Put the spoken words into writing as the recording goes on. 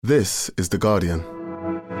This is The Guardian.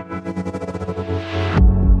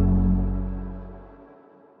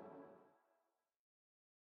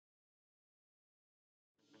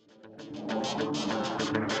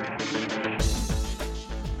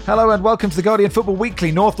 Hello and welcome to The Guardian Football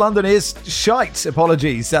Weekly. North London is shite,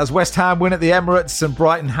 apologies, as West Ham win at the Emirates and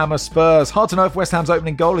Brighton hammer Spurs. Hard to know if West Ham's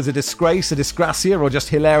opening goal is a disgrace, a disgracia, or just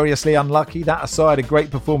hilariously unlucky. That aside, a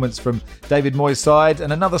great performance from David Moyes' side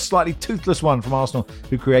and another slightly toothless one from Arsenal,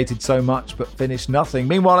 who created so much but finished nothing.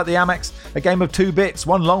 Meanwhile, at the Amex, a game of two bits.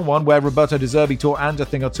 One long one where Roberto De Zerbi taught Ange a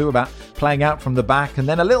thing or two about playing out from the back, and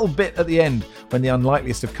then a little bit at the end when the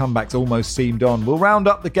unlikeliest of comebacks almost seemed on. We'll round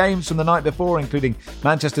up the games from the night before, including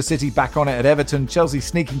Manchester City back on it at Everton, Chelsea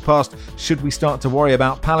sneaking past should we start to worry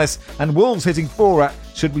about Palace, and Wolves hitting 4 at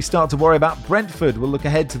should we start to worry about Brentford. We'll look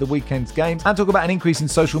ahead to the weekend's games and talk about an increase in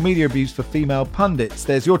social media abuse for female pundits.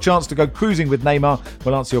 There's your chance to go cruising with Neymar.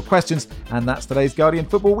 We'll answer your questions, and that's today's Guardian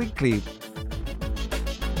Football Weekly.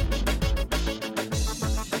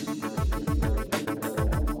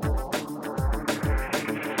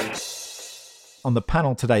 On the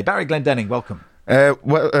panel today, Barry Glendenning, welcome.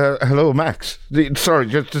 Hello, Max. Just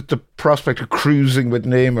the prospect of cruising with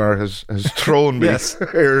Neymar has thrown me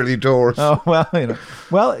early doors. Oh,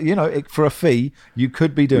 for a fee, you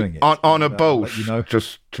could be doing it. On a boat,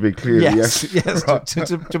 just to be clear. Yes. Right.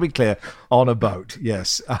 to be clear, on a boat,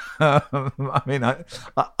 yes. I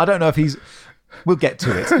don't know if he's... We'll get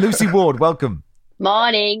to it. Lucy Ward, welcome.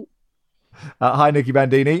 Morning. Hi, Nikki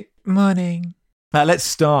Bandini. Morning. Let's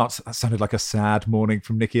start. That sounded like a sad morning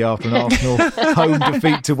from Nikki after an Arsenal home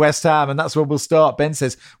defeat to West Ham, and that's where we'll start. Ben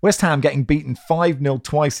says, West Ham getting beaten 5-0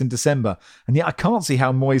 twice in December, and yet I can't see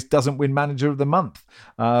how Moyes doesn't win Manager of the Month.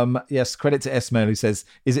 Yes, credit to Esmail, who says,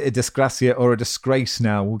 is it a disgracia or a disgrace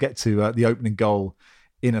now? We'll get to the opening goal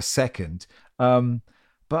in a second.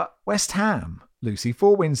 But West Ham, Lucy,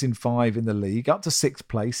 4 wins in 5 in the league, up to 6th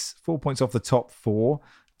place, 4 points off the top 4,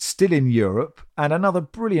 still in Europe, and another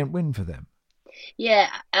brilliant win for them. Yeah,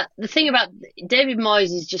 the thing about David Moyes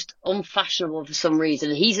is just unfashionable for some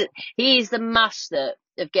reason. He is the master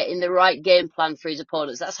of getting the right game plan for his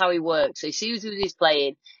opponents. That's how he works. So he sees who he's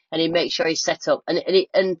playing and he makes sure he's set up.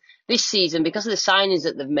 And this season, because of the signings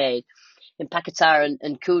that they've made in Paquetá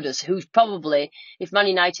and Kudus, who's probably, if Man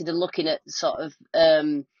United are looking at sort of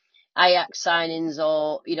Ajax signings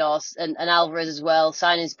or, and Alvarez as well,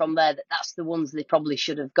 signings from there, that's the ones they probably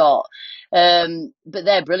should have got. But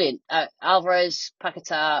they're brilliant. Alvarez,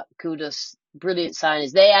 Paquetá, Kudus, brilliant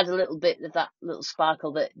signings. They add a little bit of that little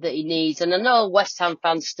sparkle that he needs. And I know West Ham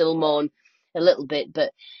fans still moan a little bit,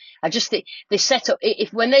 but I just think they set up,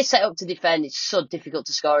 when they set up to defend, it's so difficult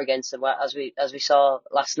to score against them, as we saw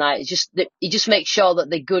last night. It's just, he just makes sure that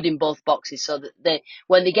they're good in both boxes so that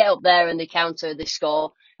when they get up there and they counter, they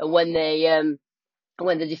score. And when they're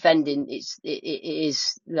defending, it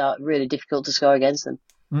is really difficult to score against them.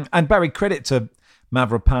 And Barry, credit to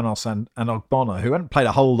Mavropanos and Ogbonna, who hadn't played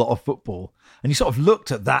a whole lot of football. And you sort of looked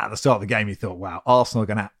at that at the start of the game, you thought, wow, Arsenal are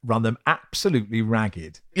going to run them absolutely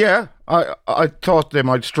ragged. Yeah, I thought they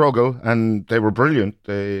might struggle, and they were brilliant.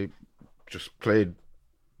 They just played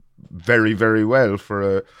very, very well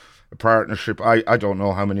for a partnership. I don't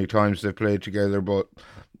know how many times they've played together, but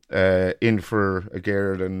in for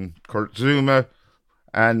Aguerd and Kurt Zouma,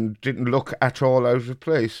 and didn't look at all out of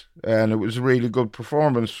place. And it was a really good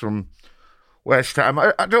performance from West Ham.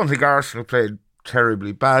 I don't think Arsenal played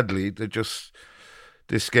terribly badly.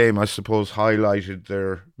 This game, I suppose, highlighted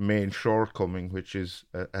their main shortcoming, which is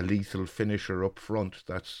a lethal finisher up front.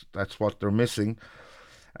 That's what they're missing.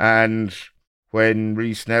 And when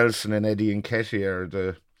Reece Nelson and Eddie Nketiah are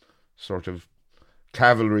the sort of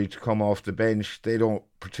cavalry to come off the bench, they don't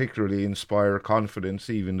particularly inspire confidence,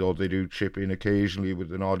 even though they do chip in occasionally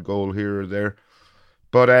with an odd goal here or there.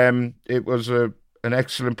 But it was an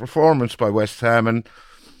excellent performance by West Ham, and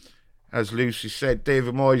as Lucy said,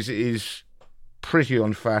 David Moyes is pretty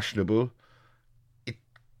unfashionable.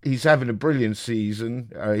 He's having a brilliant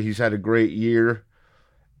season. He's had a great year,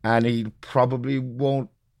 and he probably won't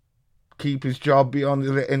keep his job beyond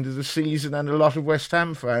the end of the season, and a lot of West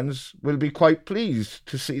Ham fans will be quite pleased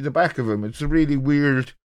to see the back of him. It's a really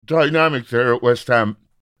weird dynamic there at West Ham.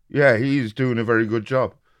 Yeah, he's doing a very good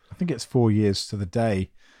job. I think it's 4 years to the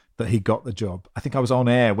day that he got the job. I think I was on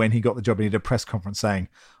air when he got the job and he did a press conference saying,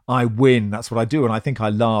 I win, that's what I do. And I think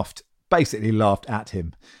I basically laughed at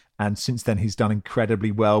him. And since then, he's done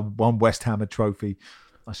incredibly well. Won West Ham a trophy.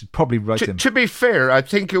 I should probably write him. To be fair, I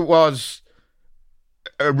think it was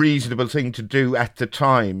a reasonable thing to do at the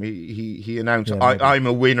time. He announced, I'm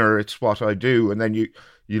a winner, it's what I do. And then you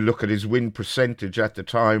look at his win percentage at the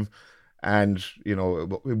time, And, it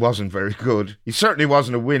wasn't very good. He certainly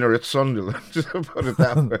wasn't a winner at Sunderland, to put it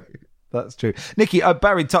that way. That's true. Nicky,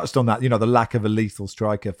 Barry touched on that, the lack of a lethal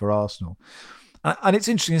striker for Arsenal. And it's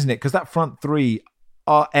interesting, isn't it? Because that front three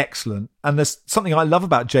are excellent. And there's something I love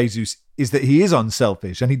about Jesus is that he is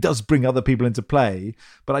unselfish and he does bring other people into play.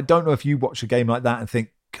 But I don't know if you watch a game like that and think,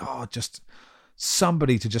 God, just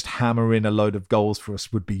somebody to just hammer in a load of goals for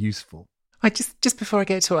us would be useful. I just before I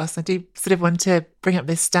go to us, I do sort of want to bring up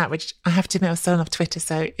this stat, which I have to admit I was selling off Twitter.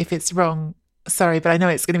 So if it's wrong, sorry, but I know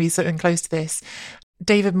it's going to be something close to this.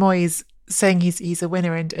 David Moyes saying he's a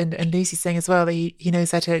winner, and Lucy saying as well that he knows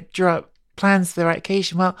how to draw up plans for the right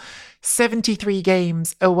occasion. Well, 73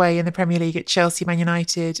 games away in the Premier League at Chelsea, Man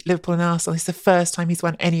United, Liverpool and Arsenal. It's the first time he's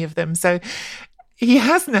won any of them. So he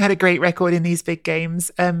hasn't had a great record in these big games.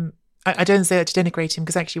 I don't say that to denigrate him,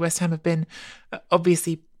 because actually West Ham have been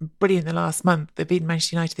obviously brilliant in the last month. They've beaten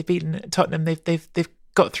Manchester United, they've beaten Tottenham, they've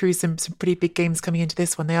got through some pretty big games coming into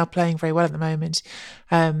this one. They are playing very well at the moment,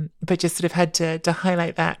 but just sort of had to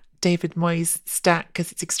highlight that David Moyes stat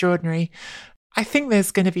because it's extraordinary. I think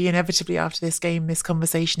there's going to be inevitably after this game this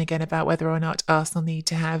conversation again about whether or not Arsenal need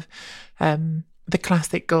to have the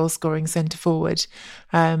classic goal-scoring centre forward.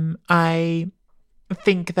 I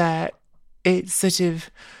think that it sort of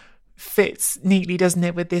fits neatly, doesn't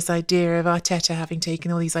it, with this idea of Arteta having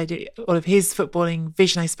taken all of his footballing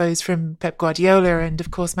vision, I suppose, from Pep Guardiola. And of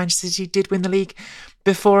course, Manchester City did win the league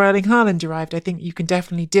before Erling Haaland arrived. I think you can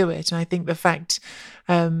definitely do it. And I think the fact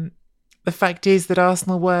is that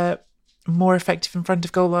Arsenal were more effective in front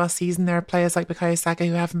of goal last season. There are players like Bukayo Saka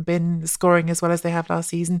who haven't been scoring as well as they have last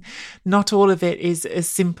season. Not all of it is as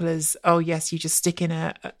simple as, oh yes, you just stick in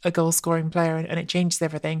a goal scoring player and it changes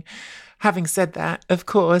everything. Having said that, of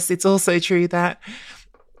course, it's also true that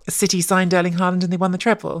City signed Erling Haaland and they won the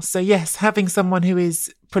treble. So yes, having someone who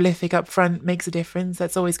is prolific up front makes a difference.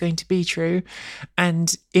 That's always going to be true.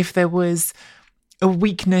 And if there was a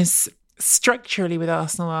weakness structurally with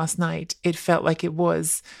Arsenal last night, it felt like it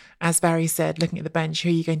was, as Barry said, looking at the bench, who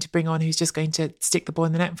are you going to bring on who's just going to stick the ball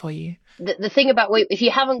in the net for you? The thing about, if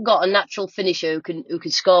you haven't got a natural finisher who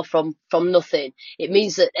can score from nothing, it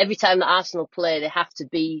means that every time that Arsenal play, they have to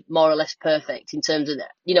be more or less perfect in terms of,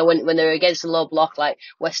 when they're against a low block like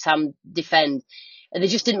West Ham defend, and they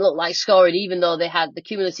just didn't look like scoring, even though they had the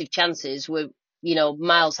cumulative chances were,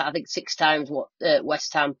 miles, I think 6 times what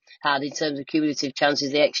West Ham had in terms of cumulative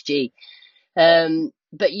chances, the XG.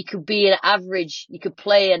 But you could play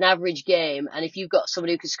an average game, and if you've got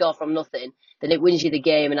somebody who can score from nothing, then it wins you the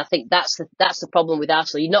game. And I think that's the problem with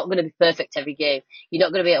Arsenal. You're not going to be perfect every game. You're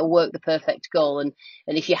not going to be able to work the perfect goal, and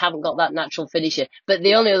if you haven't got that natural finisher. But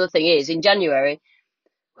the only other thing is, in January,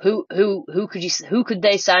 who could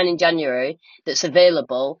they sign in January that's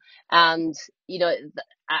available? And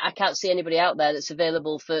I can't see anybody out there that's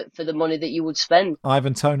available for the money that you would spend.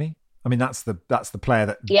 Ivan Toney. I mean, that's the player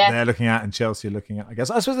that they're looking at and Chelsea are looking at, I guess.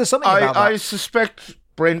 I suppose there's something about that. I suspect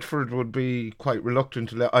Brentford would be quite reluctant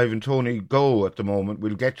to let Ivan Toney go at the moment.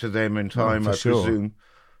 We'll get to them in time, I presume.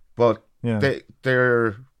 But they've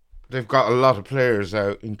got a lot of players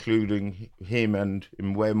out, including him and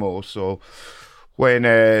Mbeumo. So when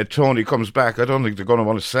Toney comes back, I don't think they're going to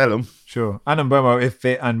want to sell him. Sure. And Mbeumo, if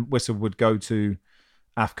fit, and Whistle would go to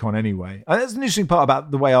AFCON anyway. And that's an interesting part about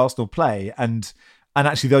the way Arsenal play and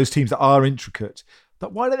actually those teams that are intricate,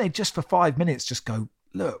 that why don't they just for 5 minutes just go,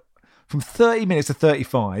 look, from 30 minutes to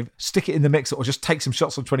 35, stick it in the mixer or just take some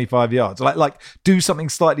shots from 25 yards. Like do something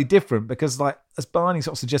slightly different, because as Barney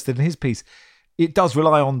sort of suggested in his piece, it does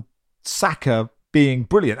rely on Saka being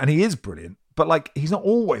brilliant, and he is brilliant. But he's not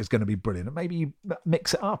always going to be brilliant. Maybe you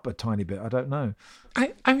mix it up a tiny bit. I don't know.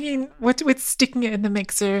 I mean, would sticking it in the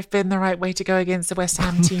mixer have been the right way to go against a West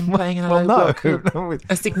Ham team playing in a low block,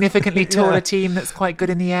 a significantly taller team that's quite good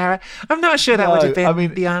in the air? I'm not sure that would have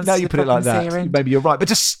been the answer. Now you put it like that, maybe you're right. But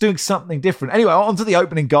just doing something different. Anyway, on to the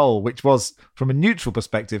opening goal, which was, from a neutral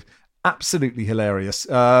perspective, absolutely hilarious.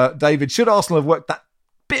 David, should Arsenal have worked that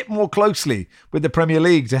bit more closely with the Premier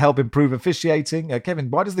League to help improve officiating? Kevin,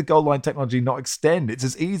 why does the goal line technology not extend? It's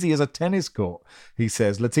as easy as a tennis court, he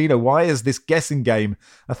says. Latino, why is this guessing game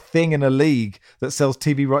a thing in a league that sells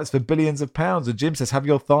TV rights for billions of pounds? And Jim says, have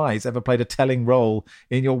your thighs ever played a telling role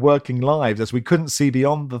in your working lives, as we couldn't see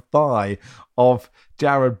beyond the thigh of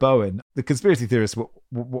Jared Bowen? The conspiracy theorists were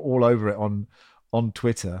all over it on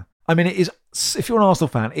Twitter. I mean, it is, if you're an Arsenal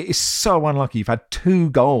fan, it is so unlucky you've had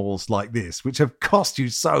 2 goals like this, which have cost you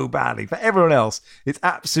so badly. For everyone else, it's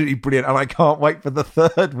absolutely brilliant, and I can't wait for the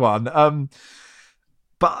third one.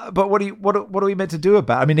 But what are we meant to do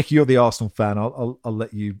about it? I mean, Nicky, you're the Arsenal fan. I'll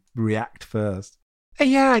let you react first.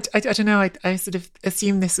 Yeah, I don't know. I sort of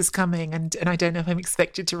assumed this was coming, and I don't know if I'm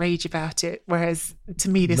expected to rage about it. Whereas to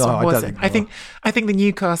me, this No, one I don't wasn't. think you I think the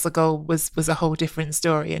Newcastle goal was a whole different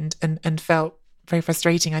story, and felt very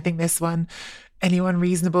frustrating. I think this one, anyone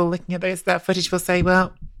reasonable looking at that footage will say,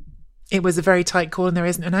 well, it was a very tight call and there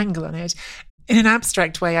isn't an angle on it. In an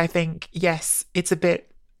abstract way, I think, yes, it's a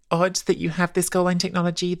bit odd that you have this goal line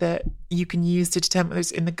technology that you can use to determine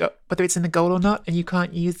whether it's in the goal or not, and you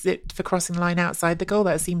can't use it for crossing the line outside the goal.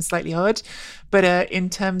 That seems slightly odd. But in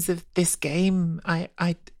terms of this game, I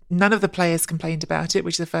none of the players complained about it,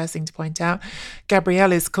 which is the first thing to point out.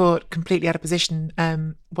 Gabriel is caught completely out of position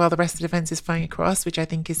while the rest of the defence is flying across, which I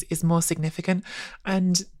think is more significant.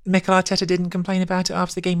 And Mikel Arteta didn't complain about it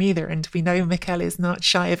after the game either. And we know Mikel is not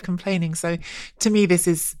shy of complaining. So to me, this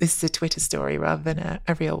is a Twitter story rather than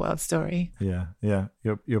a real world story. Yeah,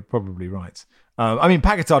 you're probably right. I mean,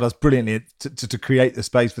 Paquetá does brilliantly to create the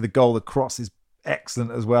space for the goal. The cross is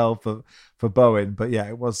excellent as well for Bowen. But yeah,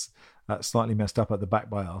 it was slightly messed up at the back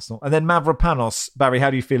by Arsenal. And then Mavropanos, Barry, how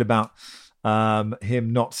do you feel about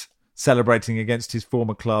him not celebrating against his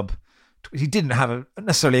former club? He didn't have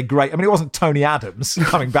necessarily a great... I mean, it wasn't Tony Adams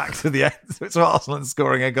coming back to the end to Arsenal and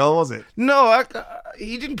scoring a goal, was it? No,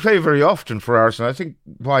 he didn't play very often for Arsenal. I think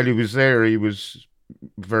while he was there, he was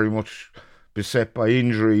very much beset by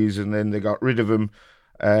injuries, and then they got rid of him.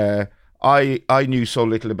 I knew so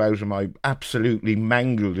little about him. I absolutely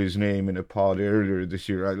mangled his name in a pod earlier this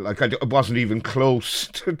year. I wasn't even close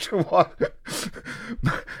to what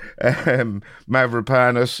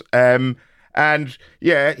Mavropanos. And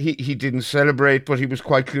yeah, he didn't celebrate, but he was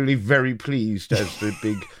quite clearly very pleased as the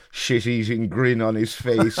big shit-eating grin on his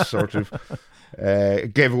face sort of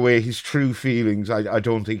gave away his true feelings. I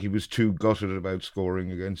don't think he was too gutted about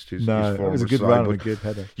scoring against his former side. No, it was a good run and a good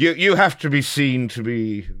header. You have to be seen to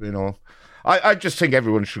be, I just think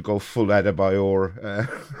everyone should go full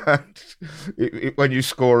Adebayor when you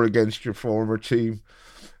score against your former team.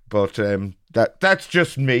 But that's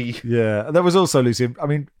just me. Yeah, there was also, Lucy, I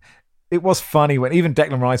mean, it was funny when even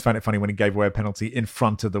Declan Rice found it funny when he gave away a penalty in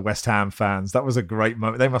front of the West Ham fans. That was a great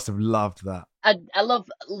moment. They must have loved that. I love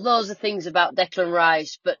loads of things about Declan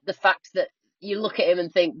Rice, but the fact that you look at him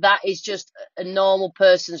and think that is just a normal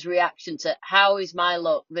person's reaction to how is my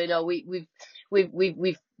luck? We've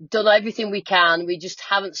done everything we can. We just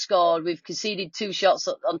haven't scored. We've conceded 2 shots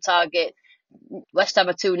on target. West Ham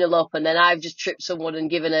are 2-0 up, and then I've just tripped someone and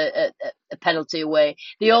given a penalty away.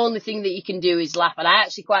 The only thing that you can do is laugh, and I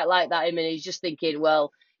actually quite like that. I mean, he's just thinking,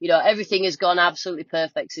 well, everything has gone absolutely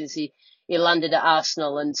perfect since he landed at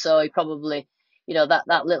Arsenal, and so he probably,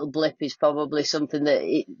 that little blip is probably something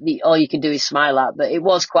that all you can do is smile at. But it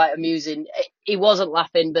was quite amusing. He wasn't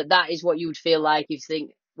laughing, but that is what you would feel like if you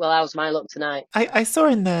think, well, how's my luck tonight? I saw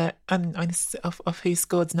in the off who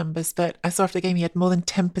scored numbers, but I saw after the game he had more than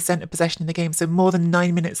 10% of possession in the game, so more than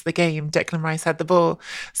 9 minutes of the game Declan Rice had the ball.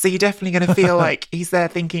 So you're definitely going to feel like he's there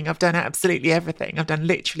thinking, I've done absolutely everything, I've done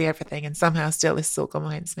literally everything, and somehow still this has all gone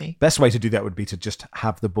against me. Best way to do that would be to just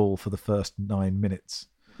have the ball for the first 9 minutes.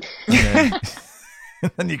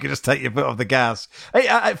 And then you can just take your foot off the gas. Hey,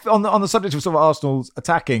 on the subject of sort of Arsenal's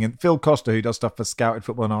attacking, and Phil Costa, who does stuff for Scouted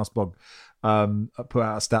Football and Arsblog, put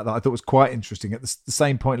out a stat that I thought was quite interesting. At the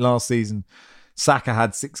same point last season, Saka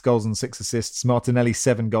had 6 goals and 6 assists, Martinelli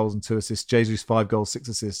 7 goals and 2 assists, Jesus 5 goals, 6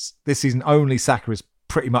 assists. This season only Saka is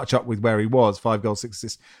pretty much up with where he was, 5 goals, 6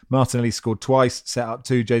 assists. Martinelli scored twice, set up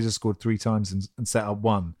 2, Jesus scored 3 times and set up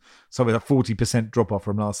 1. So with a 40% drop off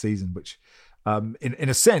from last season, which in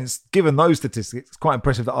a sense, given those statistics, it's quite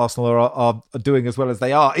impressive that Arsenal are doing as well as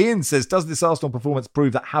they are. Ian says, does this Arsenal performance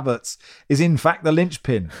prove that Havertz is in fact the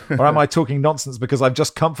linchpin? Or am I talking nonsense because I've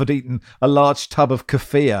just comfort eaten a large tub of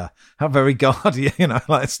kefir? How very Guardian,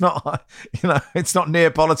 it's not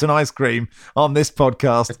Neapolitan ice cream on this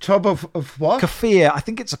podcast. A tub of what? Kefir. I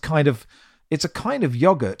think it's a kind of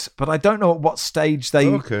yogurt, but I don't know at what stage they...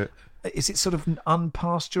 Okay. Is it sort of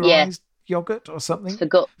unpasteurized? Yeah. Yogurt or something?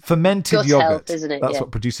 Fermented yogurt, health, isn't it? That's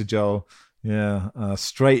what producer Joel. Yeah,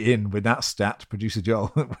 straight in with that stat, producer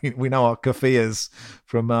Joel. we know our kefirs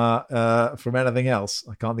from anything else.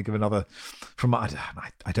 I can't think of another.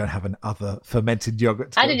 I don't have another fermented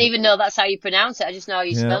yogurt. I didn't even know that's how you pronounce it. I just know how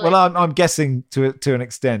you spell it. Well, I'm guessing to an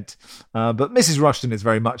extent, but Mrs. Rushton is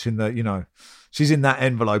very much in the she's in that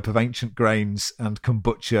envelope of ancient grains and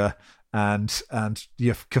kombucha and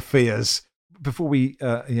your kefirs. before we,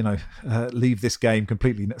 leave this game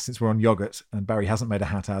completely, since we're on yogurt and Barry hasn't made a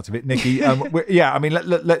hat out of it, Nikki.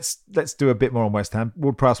 Let's do a bit more on West Ham.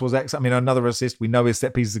 Ward-Prowse was excellent. I mean, another assist. We know his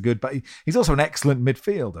set pieces are good, but he's also an excellent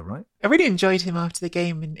midfielder, right? I really enjoyed him after the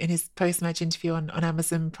game in his post-match interview on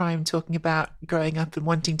Amazon Prime, talking about growing up and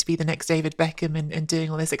wanting to be the next David Beckham and doing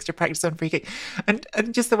all this extra practice on free kick. And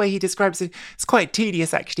just the way he describes it, it's quite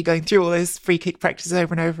tedious actually going through all those free kick practices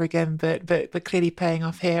over and over again, but clearly paying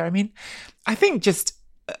off here. I mean, I think just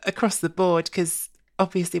across the board, because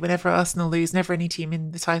obviously whenever Arsenal lose, never any team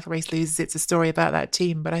in the title race loses, it's a story about that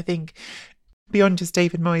team. But I think beyond just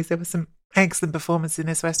David Moyes, there were some excellent performances in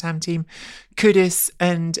this West Ham team. Kudus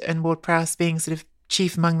and Ward-Prowse being sort of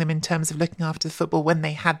chief among them in terms of looking after the football when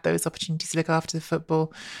they had those opportunities to look after the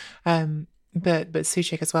football. But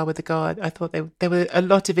Souček as well with the goal. I thought there were a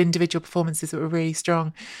lot of individual performances that were really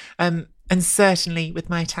strong. And certainly with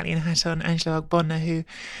my Italian hat on, Angelo Ogbonna, who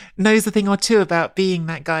knows a thing or two about being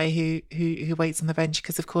that guy who waits on the bench,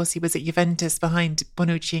 because of course he was at Juventus behind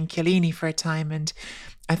Bonucci and Chiellini for a time. And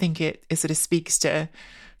I think it sort of speaks to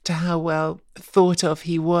how well thought of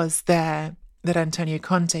he was there, that Antonio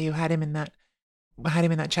Conte, who had him in that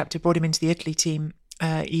chapter, brought him into the Italy team,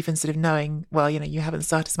 even sort of knowing, well, you haven't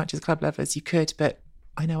started as much as club level as you could, but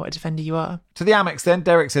I know what a defender you are. To the Amex then,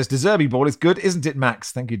 Derek says, De Zerbi ball is good, isn't it,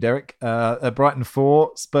 Max? Thank you, Derek. Brighton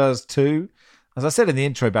 4, Spurs 2. As I said in the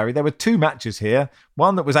intro, Barry, there were two matches here.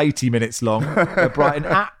 One that was 80 minutes long, where Brighton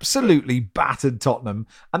absolutely battered Tottenham.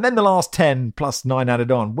 And then the last 10 plus 9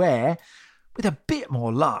 added on, where, with a bit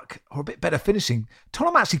more luck or a bit better finishing,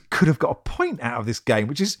 Tottenham actually could have got a point out of this game,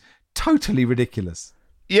 which is totally ridiculous.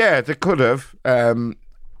 Yeah, they could have.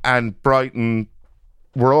 And Brighton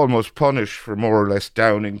were almost punished for more or less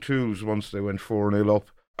downing tools once they went 4-0 up.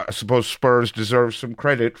 I suppose Spurs deserve some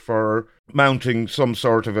credit for mounting some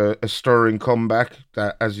sort of a stirring comeback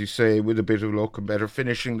that, as you say, with a bit of luck and better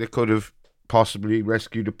finishing, they could have possibly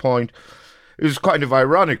rescued a point. It was kind of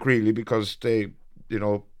ironic, really, because they,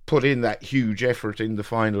 put in that huge effort in the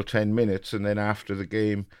final 10 minutes, and then after the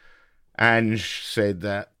game, Ange said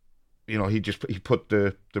that, he put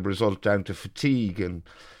the result down to fatigue and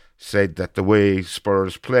said that the way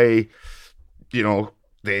Spurs play,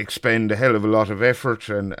 they expend a hell of a lot of effort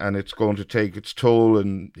and it's going to take its toll.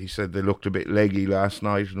 And he said they looked a bit leggy last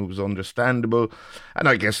night, and it was understandable. And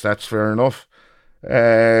I guess that's fair enough.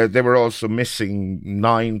 They were also missing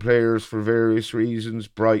 9 players for various reasons.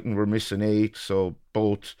 Brighton were missing 8, so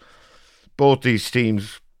both these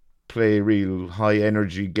teams play a real high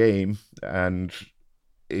energy game, and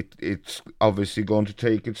it's obviously going to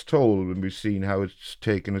take its toll, and we've seen how it's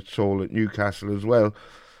taken its toll at Newcastle as well.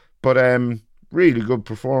 But really good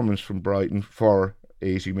performance from Brighton for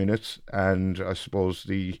 80 minutes, and I suppose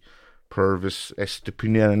the Purvis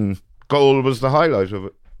Estepinian goal was the highlight of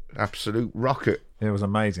it. Absolute rocket. It was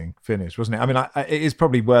amazing finish, wasn't it? I mean, it is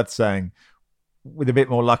probably worth saying, with a bit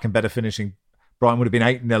more luck and better finishing, Brighton would have been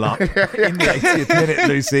 8-0 up in the 80th minute,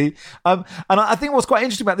 Lucy. And I think what's quite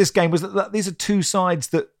interesting about this game was that these are two sides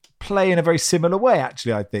that play in a very similar way,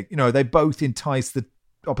 actually, I think. They both entice the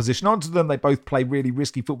opposition onto them. They both play really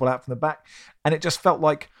risky football out from the back. And it just felt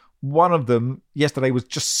like one of them yesterday was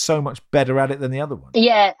just so much better at it than the other one.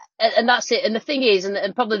 Yeah, and that's it. And the thing is,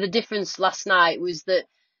 and probably the difference last night was that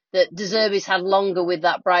De Zerbi's had longer with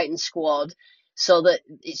that Brighton squad, so that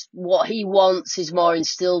it's what he wants is more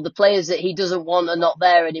instilled. The players that he doesn't want are not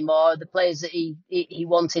there anymore. The players that he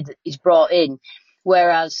wanted is brought in.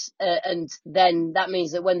 Whereas, and then that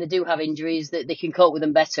means that when they do have injuries, that they can cope with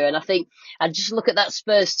them better. And I think I just look at that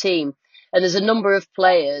Spurs team, and there's a number of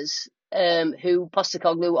players who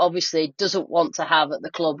Postecoglou obviously doesn't want to have at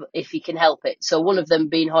the club if he can help it. So one of them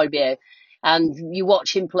being Højbjerg, and you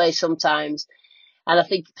watch him play sometimes. And I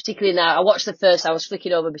think particularly now, I watched I was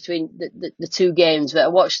flicking over between the two games, but I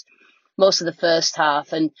watched most of the first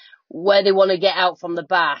half, and where they want to get out from the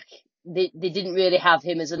back, they didn't really have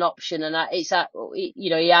him as an option. And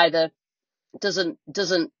he either doesn't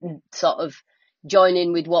sort of join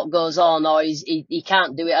in with what goes on, or he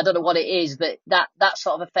can't do it. I don't know what it is, but that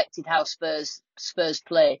sort of affected how Spurs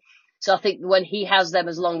play. So I think when he has them,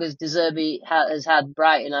 as long as De Zerbi has had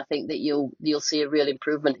Brighton, I think that you'll see a real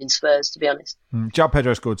improvement in Spurs, to be honest. João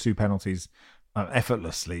Pedro scored 2 penalties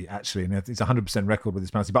effortlessly, actually, and it's a 100% record with his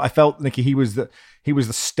penalty. But I felt, Nicky, he was the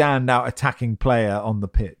standout attacking player on the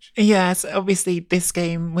pitch. Yes, obviously this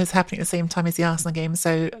game was happening at the same time as the Arsenal game,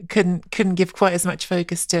 so couldn't give quite as much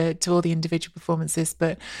focus to all the individual performances.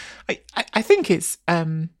 But I think it's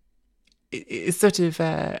sort of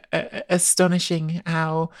astonishing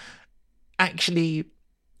how actually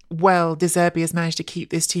well De Zerbi has managed to keep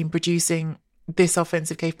this team producing this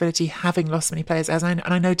offensive capability, having lost many players, and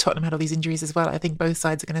I know Tottenham had all these injuries as well. I think both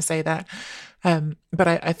sides are going to say that. But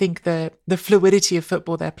I think the fluidity of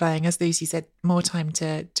football they're playing, as Lucy said, more time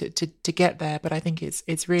to get there. But I think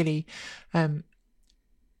it's really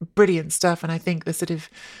brilliant stuff. And I think the sort of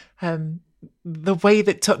the way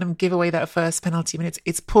that Tottenham give away that first penalty, I mean,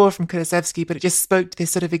 it's poor from Kulusevski, but it just spoke to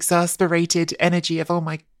this sort of exasperated energy of, oh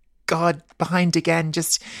my God, behind again.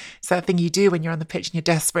 Just it's that thing you do when you're on the pitch and you're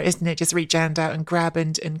desperate, isn't it? Just reach out and grab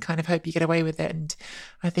and kind of hope you get away with it. And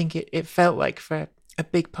I think it felt like for a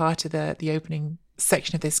big part of the opening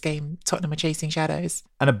section of this game, Tottenham are chasing shadows.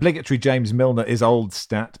 An obligatory James Milner is old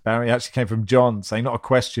stat, Barry, actually came from John, saying not a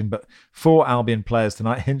question, but 4 Albion players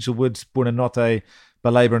tonight, Hinshelwood, Woods, Buonanotte,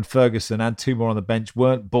 Baleba and Ferguson, and 2 more on the bench,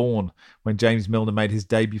 weren't born when James Milner made his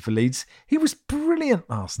debut for Leeds. He was brilliant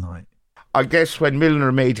last night. I guess when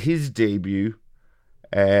Milner made his debut,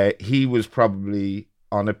 he was probably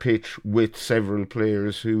on a pitch with several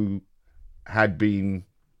players who had been,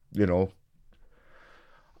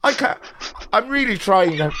 I'm really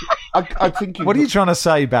trying. I think. What are you trying to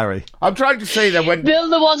say, Barry? I'm trying to say that when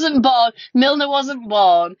Milner wasn't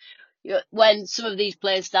born when some of these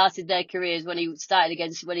players started their careers, when he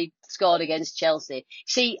scored against Chelsea.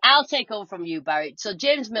 See, I'll take over from you, Barry. So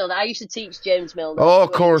James Milner, I used to teach James Milner. Oh,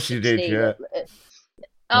 of course you did, yeah.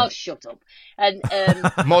 Oh, shut up. And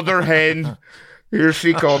Mother hen, here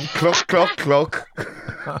she comes, cluck, cluck, cluck.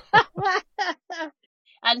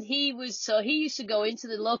 And he used to go into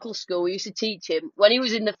the local school. We used to teach him when he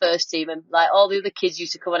was in the first team, and like all the other kids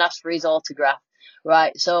used to come and ask for his autograph.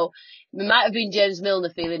 Right, so it might have been James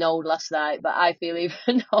Milner feeling old last night, but I feel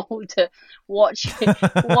even older watching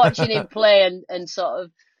him play and sort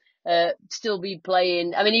of still be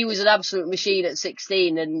playing. I mean, he was an absolute machine at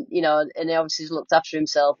 16, and he obviously has looked after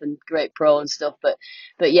himself and great pro and stuff. But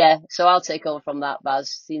yeah, so I'll take over from that,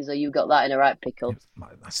 Baz. Seems like you got that in a right pickle.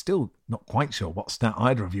 I'm still not quite sure what stat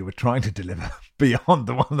either of you were trying to deliver beyond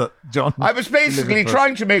the one that John. I was basically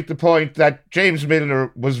trying to make the point that James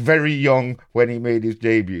Milner was very young when he made his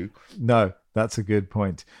debut. No, that's a good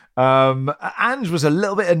point. Ange was a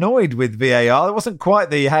little bit annoyed with VAR. It wasn't quite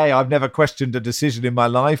the, hey, I've never questioned a decision in my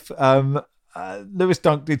life. Lewis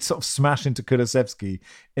Dunk did sort of smash into Kulusevski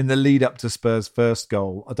in the lead up to Spurs' first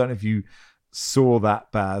goal. I don't know if you saw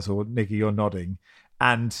that, Baz, or Nicky, you're nodding.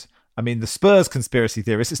 And I mean, the Spurs conspiracy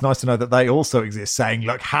theorists, it's nice to know that they also exist, saying,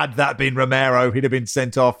 look, had that been Romero, he'd have been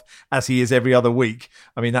sent off as he is every other week.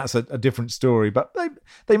 I mean, that's a different story, but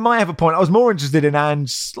they might have a point. I was more interested in Ange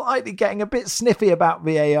slightly getting a bit sniffy about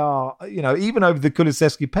VAR, even over the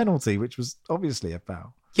Kulusevski penalty, which was obviously a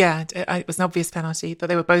foul. Yeah, it was an obvious penalty, but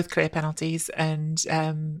they were both clear penalties, and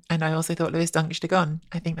I also thought Lewis Dunk should have gone.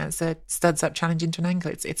 I think that's a studs up challenge into an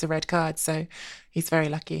ankle. It's a red card, so he's very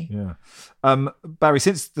lucky. Yeah, Barry.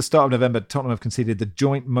 Since the start of November, Tottenham have conceded the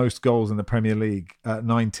joint most goals in the Premier League,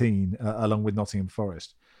 19, along with Nottingham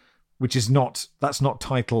Forest, which is that's not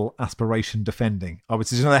title aspiration defending. I would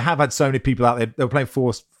say they have had so many people out there. They were playing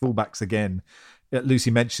 4 fullbacks again.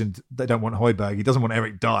 Lucy mentioned they don't want Højbjerg. He doesn't want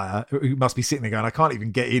Eric Dyer, who must be sitting there going, I can't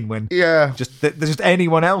even get in when just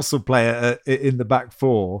anyone else will play in the back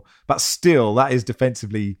 4. But still, that is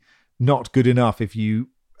defensively not good enough if you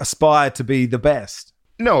aspire to be the best.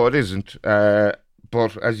 No, it isn't.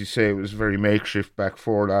 But as you say, it was very makeshift back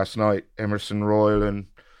 4 last night. Emerson Royal and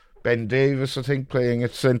Ben Davis, I think, playing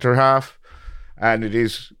at centre half. And it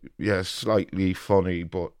is, slightly funny,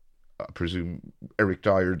 but I presume Eric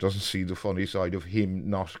Dyer doesn't see the funny side of him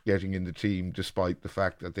not getting in the team, despite the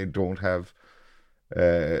fact that they don't have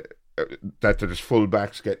that there's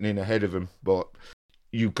full-backs getting in ahead of him. But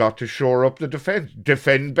you've got to shore up the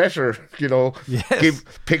defend better. Yes.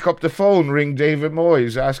 Pick up the phone, ring David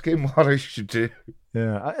Moyes, ask him what I should do.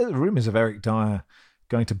 Yeah, rumours of Eric Dyer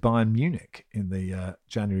going to Bayern Munich in the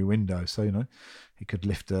January window, so he could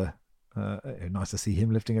lift a. Nice to see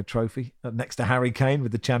him lifting a trophy next to Harry Kane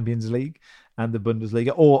with the Champions League and the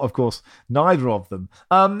Bundesliga, or of course neither of them.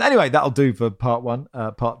 Anyway, that'll do for part 1.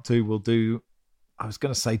 Part 2 we'll do, I was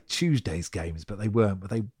going to say Tuesday's games, but they weren't. Were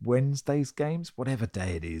they Wednesday's games? Whatever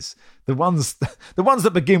day it is, the ones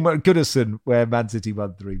that begin with Goodison, where Man City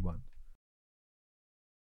won 3-1.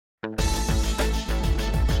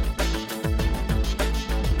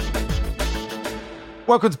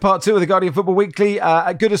 Welcome to part 2 of the Guardian Football Weekly.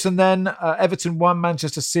 At Goodison then, Everton 1,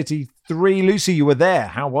 Manchester City 3. Lucy, you were there.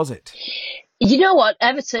 How was it? You know what?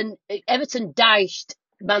 Everton diced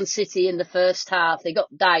Man City in the first half. They got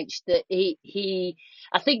diced. I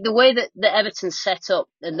think the way that Everton set up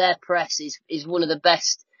and their press is one of the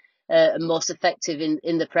best and most effective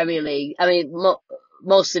in the Premier League. I mean,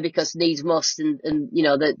 mostly because needs must, and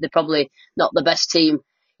they're probably not the best team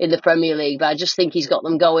in the Premier League, but I just think he's got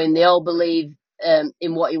them going. They all believe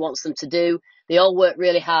in what he wants them to do. They all work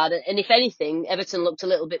really hard, and if anything, Everton looked a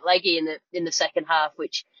little bit leggy in the second half,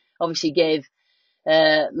 which obviously gave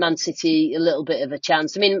Man City a little bit of a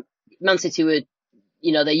chance. I mean, Man City were,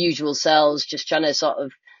 their usual selves, just trying to sort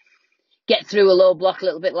of get through a low block, a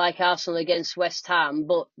little bit like Arsenal against West Ham,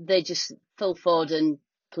 but Phil Foden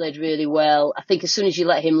played really well. I think as soon as you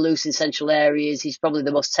let him loose in central areas, he's probably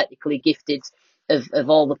the most technically gifted of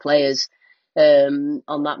all the players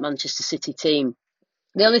on that Manchester City team.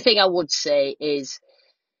 The only thing I would say is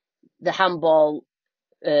the handball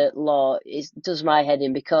law does my head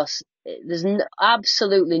in, because there's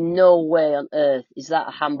absolutely no way on earth is that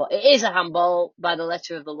a handball. It is a handball by the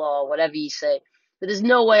letter of the law, whatever you say, but there's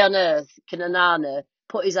no way on earth can Onana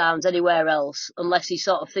put his arms anywhere else unless he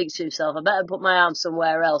sort of thinks to himself, I better put my arms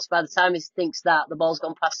somewhere else. By the time he thinks that, the ball's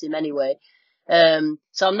gone past him anyway.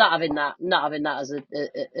 So I'm not having that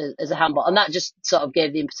as a handball, and that just sort of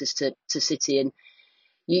gave the impetus to City. And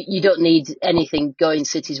you don't need anything going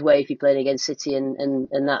City's way if you're playing against City, and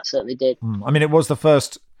that certainly did. I mean, it was the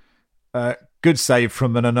first good save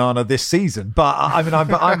from an Onana this season, but I mean,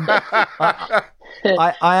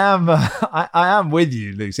 I am with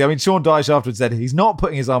you, Lucy. I mean, Sean Dyche afterwards said he's not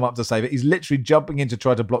putting his arm up to save it. He's literally jumping in to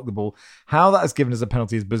try to block the ball. How that has given us a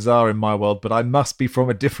penalty is bizarre in my world, but I must be from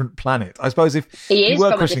a different planet. I suppose if you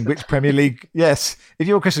were questioning which Premier League, if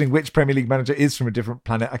you were questioning which Premier League manager is from a different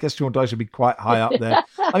planet, I guess Sean Dyche should be quite high up there.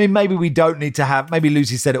 I mean, maybe we don't need to have, maybe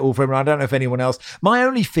Lucy said it all for everyone. I don't know if anyone else. My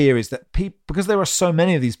only fear is that because there are so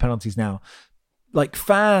many of these penalties now, like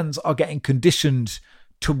fans are getting conditioned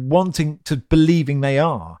to wanting to believing they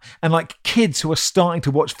are. And like kids who are starting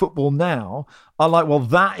to watch football now are like, well,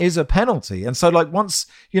 that is a penalty. And so like once,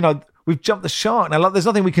 we've jumped the shark now, like there's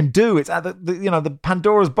nothing we can do. It's at the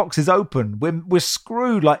Pandora's box is open. We're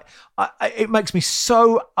screwed. Like it makes me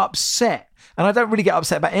so upset. And I don't really get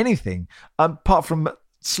upset about anything apart from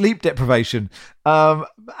sleep deprivation. And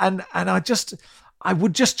I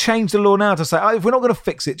would just change the law now to say, if we're not going to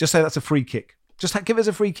fix it, just say that's a free kick. Just give us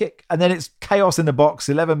a free kick. And then it's chaos in the box,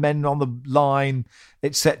 11 men on the line,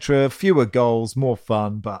 etc. Fewer goals, more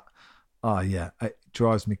fun. But, it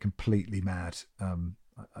drives me completely mad.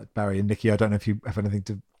 Barry and Nicky, I don't know if you have anything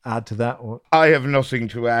to add to that. Or I have nothing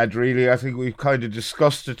to add, really. I think we've kind of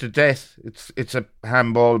discussed it to death. It's a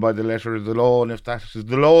handball by the letter of the law. And if that is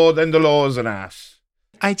the law, then the law is an ass.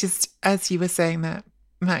 I just, as you were saying that,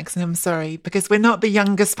 Max, and I'm sorry, because we're not the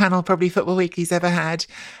youngest panel probably Football Weekly's ever had.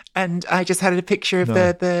 And I just had a picture of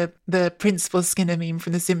the Principal Skinner meme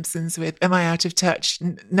from The Simpsons with, am I out of touch?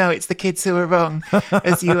 No, it's the kids who are wrong,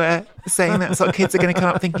 as you were saying. That's what kids are going to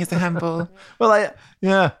come up thinking is a handball. Well,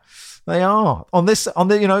 they are. They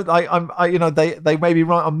may be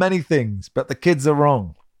right on many things, but the kids are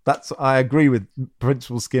wrong. I agree with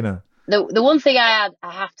Principal Skinner. The one thing I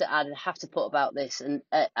have to put about this, and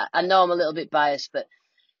I know I'm a little bit biased, but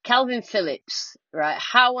Calvin Phillips, right?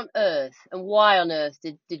 How on earth and why on earth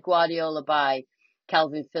did Guardiola buy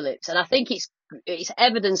Calvin Phillips? And I think it's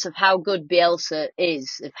evidence of how good Bielsa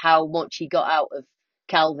is, of how much he got out of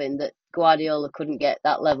Calvin, that Guardiola couldn't get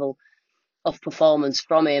that level of performance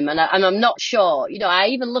from him. And I'm not sure. I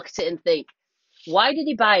even look at it and think, why did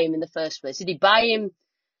he buy him in the first place? Did he buy him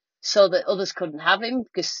so that others couldn't have him?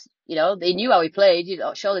 Because, they knew how he played.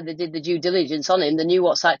 Surely they did the due diligence on him. They knew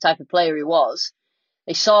what type of player he was.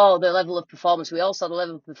 They saw the level of performance. We all saw the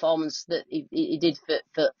level of performance that he did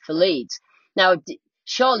for Leeds. Now,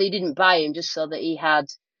 surely he didn't buy him just so that he had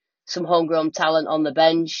some homegrown talent on the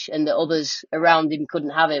bench and the others around him couldn't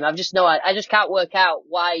have him. I just can't work out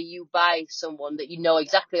why you buy someone that you know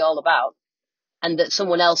exactly all about and that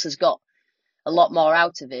someone else has got a lot more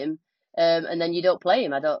out of him, and then you don't play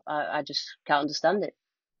him. I just can't understand it.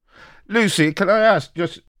 Lucy, can I ask,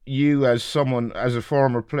 just you as a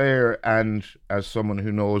former player and as someone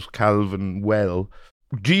who knows Calvin well,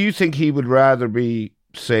 do you think he would rather be,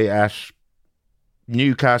 say, at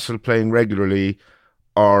Newcastle playing regularly,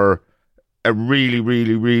 or a really,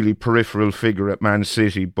 really, really peripheral figure at Man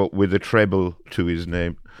City, but with a treble to his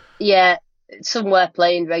name? Yeah, somewhere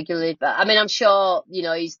playing regularly. But I mean, I'm sure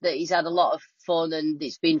he's had a lot of fun and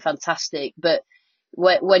it's been fantastic. But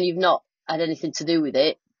when you've not had anything to do with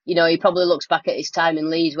it, he probably looks back at his time in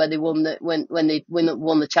Leeds where they won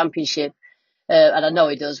the championship, and I know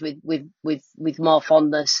he does with more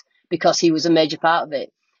fondness because he was a major part of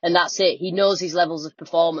it. And that's it. He knows his levels of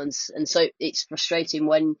performance, and so it's frustrating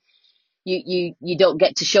when you don't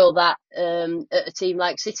get to show that at a team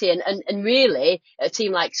like City. And really, at a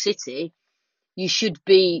team like City, you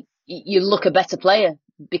look a better player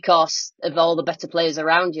because of all the better players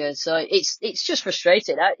around you. So it's just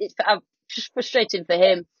frustrating. just frustrating for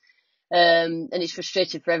him. And it's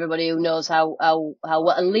frustrating for everybody who knows how well.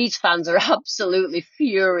 And Leeds fans are absolutely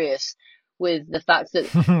furious with the fact that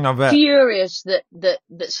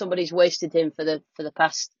that somebody's wasted him for the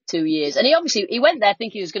past 2 years. And he went there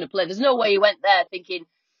thinking he was going to play. There's no way he went there thinking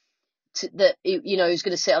that he was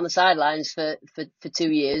going to sit on the sidelines for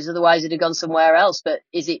 2 years. Otherwise, he'd have gone somewhere else. But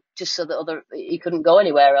is it just so that he couldn't go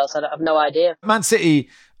anywhere else? I have no idea. Man City,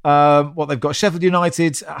 they've got Sheffield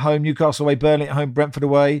United at home, Newcastle away, Burnley at home, Brentford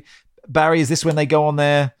away. Barry, is this when they go on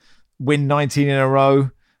there, win 19 in a row?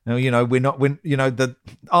 The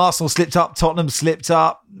Arsenal slipped up, Tottenham slipped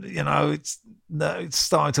up. It's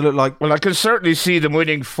starting to look like. Well, I can certainly see them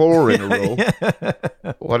winning 4 in a row.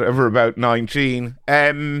 Whatever about 19.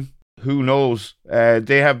 Who knows?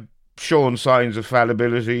 They have shown signs of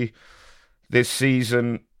fallibility this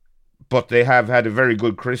season, but they have had a very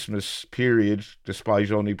good Christmas period,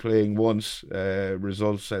 despite only playing once.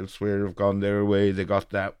 Results elsewhere have gone their way. They got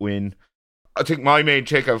that win. I think my main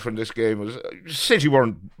takeout from this game was City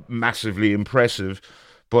weren't massively impressive,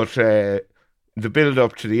 but the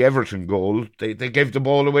build-up to the Everton goal, they gave the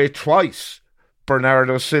ball away twice.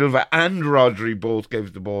 Bernardo Silva and Rodri both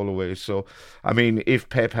gave the ball away. So, I mean, if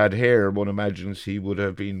Pep had hair, one imagines he would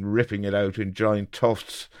have been ripping it out in giant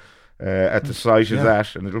tufts at the sight of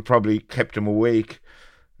that, and it'll probably kept him awake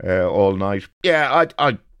all night. Yeah,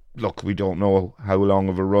 I look, we don't know how long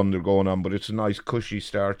of a run they're going on, but it's a nice cushy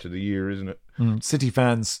start to the year, isn't it? City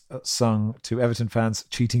fans sung to Everton fans,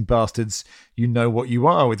 cheating bastards, you know what you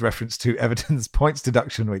are, with reference to Everton's points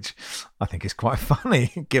deduction, which I think is quite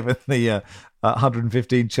funny given the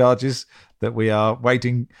 115 charges that we are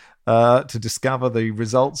waiting to discover the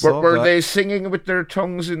results of. Were they singing with their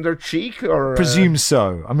tongues in their cheek? Or presume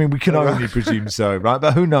so. I mean, we can only presume so, right?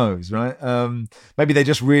 But who knows, right? Maybe they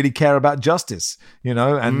just really care about justice,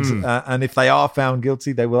 and if they are found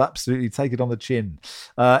guilty, they will absolutely take it on the chin.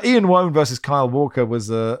 Ian Woan versus Kyle Walker was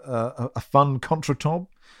a fun contretemps.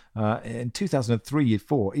 In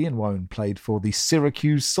 2003-4, Ian Woan played for the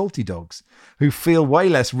Syracuse Salty Dogs, who feel way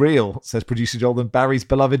less real, says producer Joel, than Barry's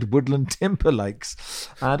beloved Woodland Timberlakes.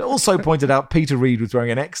 And also pointed out Peter Reid was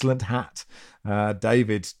wearing an excellent hat.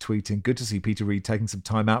 David tweeting, good to see Peter Reid taking some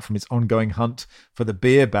time out from his ongoing hunt for the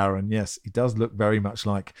beer baron. Yes, he does look very much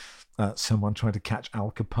like someone trying to catch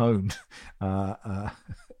Al Capone.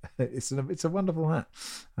 It's a wonderful hat,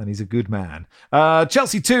 and he's a good man.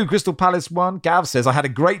 Chelsea 2, Crystal Palace 1. Gav says, I had a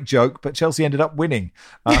great joke, but Chelsea ended up winning.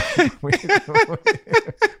 Which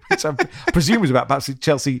I presume was about perhaps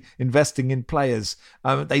Chelsea investing in players.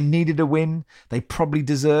 They needed a win. They probably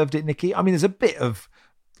deserved it, Nicky. I mean, there's a bit of,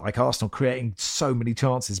 like Arsenal, creating so many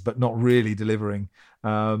chances, but not really delivering.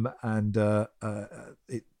 It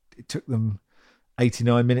took them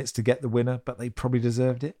 89 minutes to get the winner, but they probably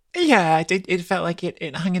deserved it. Yeah, it felt like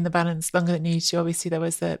it hung in the balance longer than it needed to. Obviously, there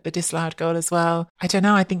was the disallowed goal as well. I don't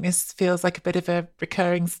know. I think this feels like a bit of a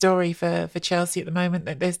recurring story for Chelsea at the moment.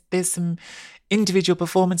 That there's some individual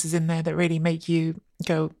performances in there that really make you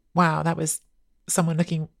go, wow, that was someone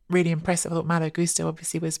looking really impressive. I thought Malo Gusto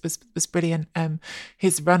obviously was brilliant.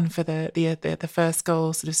 His run for the first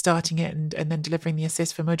goal, sort of starting it and then delivering the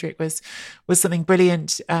assist for Mudryk was something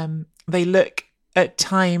brilliant. They look at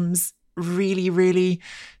times really, really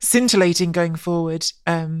scintillating going forward.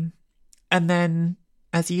 And then,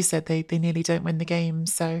 as you said, they nearly don't win the game.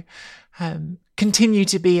 So continue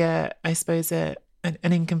to be an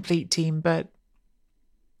incomplete team. But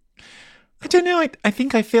I don't know. I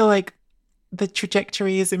feel like the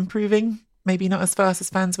trajectory is improving. Maybe not as fast as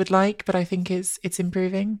fans would like, but I think it's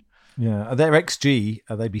improving. Yeah. Their XG,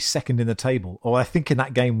 they'd be second in the table. Or I think in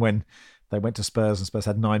that game when they went to Spurs and Spurs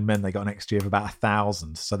had 9 men, they got an XG of about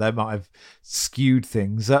 1,000. So they might have skewed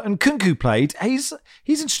things. And Kunku played. He's an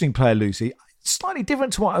interesting player, Lucy. Slightly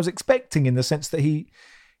different to what I was expecting in the sense that he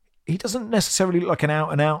doesn't necessarily look like an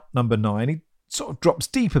out-and-out number 9. He sort of drops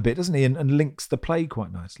deep a bit, doesn't he? And links the play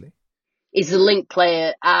quite nicely. He's a link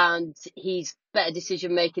player and he's better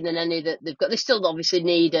decision-making than any that they've got. They still obviously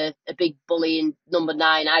need a big bullying number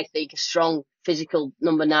 9, I think, a strong physical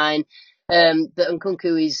number 9. But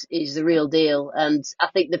Nkunku is the real deal. And I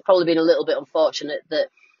think they've probably been a little bit unfortunate that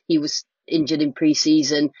he was injured in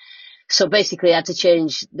pre-season. So basically I had to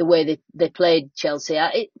change the way they played Chelsea.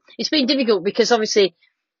 It's been difficult because obviously,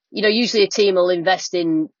 usually a team will invest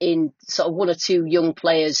in sort of 1 or 2 young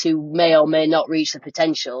players who may or may not reach their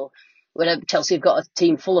potential. Whenever Chelsea have got a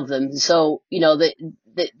team full of them. So,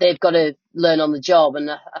 they've got to learn on the job.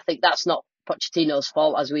 And I think that's not Pochettino's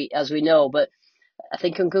fault, as we know. But I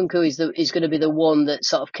think Nkunku is going to be the one that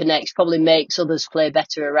sort of connects, probably makes others play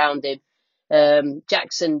better around him.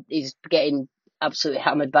 Jackson is getting absolutely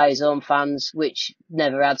hammered by his own fans, which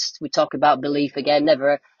never adds. We talk about belief again,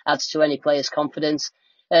 never adds to any player's confidence.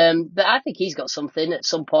 But I think he's got something at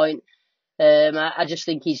some point. I just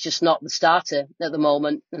think he's just not the starter at the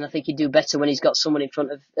moment, and I think he'd do better when he's got someone in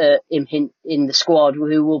front of him in the squad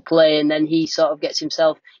who will play, and then he sort of gets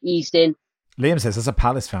himself eased in. Liam says, as a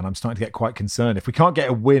Palace fan, I'm starting to get quite concerned. If we can't get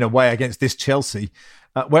a win away against this Chelsea,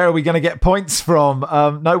 where are we going to get points from?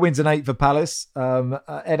 No wins and 8 for Palace.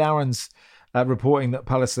 Ed Aaron's reporting that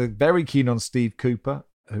Palace are very keen on Steve Cooper,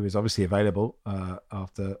 who is obviously available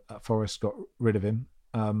after Forest got rid of him.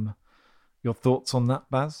 Your thoughts on that,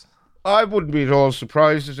 Baz? I wouldn't be at all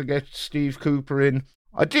surprised if they get Steve Cooper in.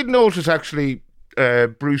 I did notice, actually,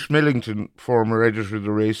 Bruce Millington, former editor of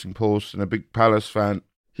the Racing Post and a big Palace fan,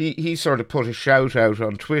 he sort of put a shout out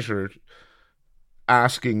on Twitter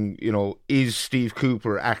asking, is Steve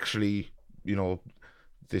Cooper actually,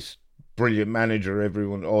 this brilliant manager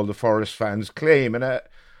all the Forest fans claim? And a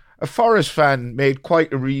Forest fan made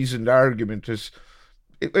quite a reasoned argument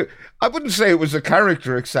I wouldn't say it was a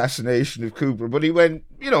character assassination of Cooper, but he went,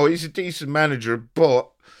 he's a decent manager,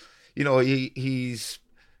 but, he's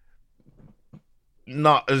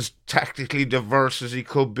not as tactically diverse as he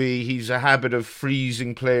could be. He's a habit of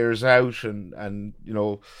freezing players out and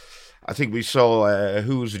I think we saw,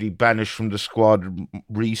 who was it he banished from the squad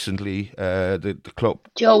recently, the club?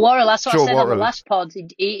 Joe Worrell, that's what I said on the last pod.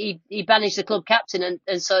 He banished the club captain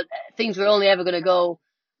and so things were only ever going to go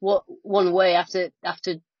one way after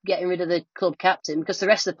getting rid of the club captain, because the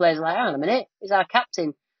rest of the players are like, hang on a minute, he's our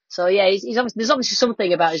captain. So yeah, there's obviously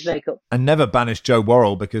something about his makeup. And never banished Joe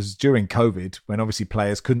Worrell, because during COVID, when obviously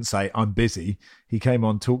players couldn't say, I'm busy, he came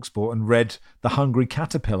on TalkSport and read The Hungry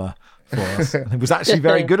Caterpillar for us. And he was actually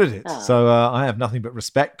very good at it. So I have nothing but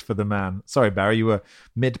respect for the man. Sorry, Barry, you were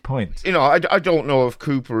mid-point. I don't know if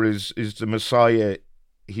Cooper is the messiah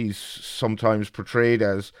he's sometimes portrayed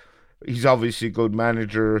as. He's obviously a good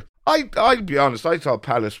manager. I'll be honest, I thought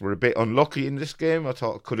Palace were a bit unlucky in this game. I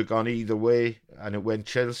thought it could have gone either way, and it went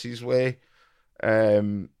Chelsea's way.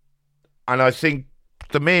 And I think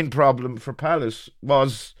the main problem for Palace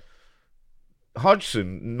was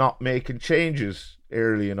Hodgson not making changes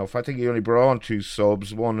early enough. I think he only brought on 2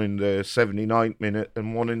 subs, one in the 79th minute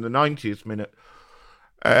and one in the 90th minute,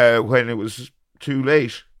 when it was too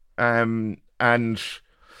late. And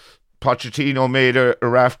Pochettino made a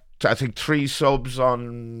raft, I think 3 subs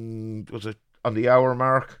on the hour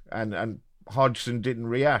mark, and Hodgson didn't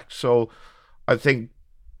react. So I think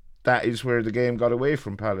that is where the game got away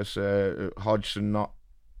from Palace. Hodgson not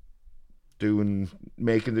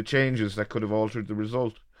making the changes that could have altered the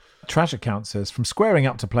result. Trash Account says, from squaring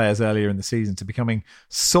up to players earlier in the season to becoming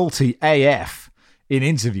salty AF in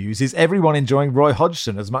interviews, is everyone enjoying Roy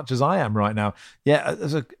Hodgson as much as I am right now? Yeah,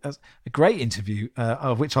 there's a great interview,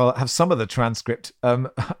 of which I'll have some of the transcript. Sam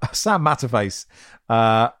Matterface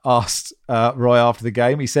asked Roy after the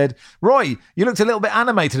game. He said, Roy, you looked a little bit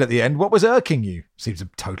animated at the end. What was irking you? Seems a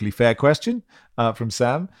totally fair question from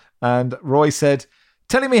Sam. And Roy said,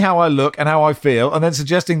 telling me how I look and how I feel, and then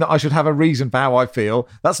suggesting that I should have a reason for how I feel.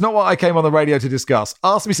 That's not what I came on the radio to discuss.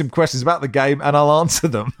 Ask me some questions about the game and I'll answer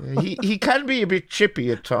them. He can be a bit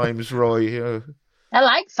chippy at times, Roy. I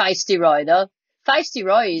like Feisty Roy, though. Feisty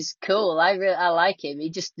Roy is cool. I like him.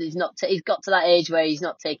 He's got to that age where he's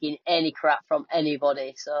not taking any crap from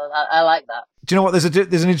anybody. So I like that. Do you know what? There's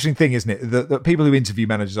an interesting thing, isn't it? That people who interview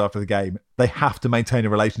managers after the game, they have to maintain a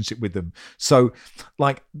relationship with them. So,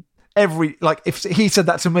 if he said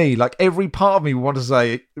that to me, every part of me would want to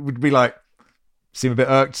say, would be like, seem a bit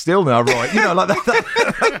irked still now, Roy.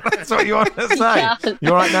 That's what you want to say.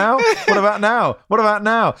 You all right now? What about now? What about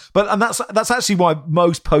now? And that's actually why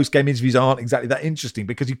most post-game interviews aren't exactly that interesting,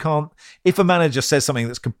 because you can't, if a manager says something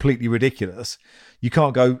that's completely ridiculous, you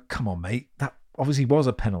can't go, come on, mate, that obviously was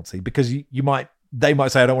a penalty, because they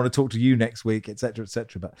might say, I don't want to talk to you next week, etc.,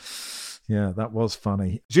 etc. But yeah, that was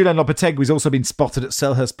funny. Julian Lopetegui's also been spotted at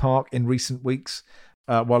Selhurst Park in recent weeks,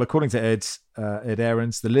 while according to Ed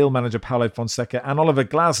Aarons, the Lille manager Paulo Fonseca and Oliver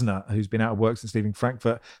Glasner, who's been out of work since leaving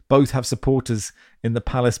Frankfurt, both have supporters in the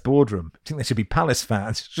Palace boardroom. I think they should be Palace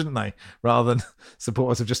fans, shouldn't they, rather than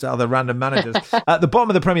supporters of just other random managers. The bottom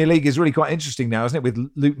of the Premier League is really quite interesting now, isn't it,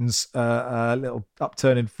 with Luton's little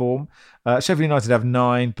upturn in form. Sheffield United have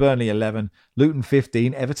 9, Burnley 11, Luton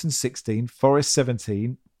 15, Everton 16, Forest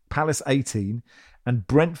 17, Palace 18 and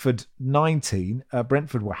Brentford 19.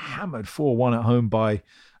 Brentford were hammered 4-1 at home by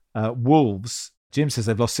Wolves. Jim says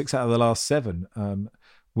they've lost 6 out of the last 7.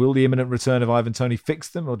 Will the imminent return of Ivan Toney fix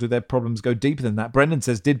them, or do their problems go deeper than that? Brendan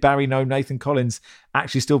says, did Barry know Nathan Collins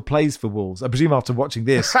actually still plays for Wolves? I presume after watching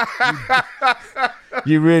this,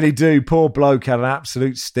 You really do. Poor bloke had an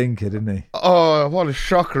absolute stinker, didn't he? Oh, what a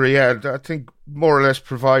shocker he had. I think more or less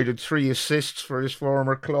provided 3 assists for his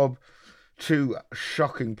former club, 2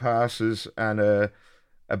 shocking passes and a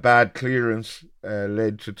bad clearance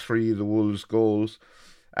led to 3 of the Wolves' goals.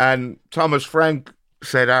 And Thomas Frank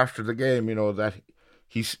said after the game, that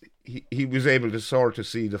he was able to sort of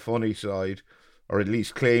see the funny side, or at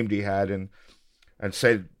least claimed he had, and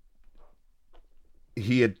said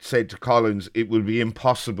he had said to Collins, it will be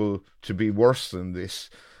impossible to be worse than this.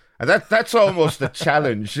 And that's almost a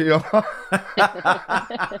challenge, It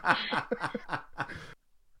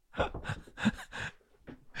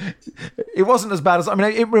wasn't as bad as...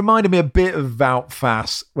 it reminded me a bit of Wout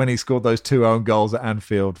Fass when he scored those 2 own goals at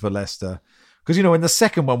Anfield for Leicester. Because, when the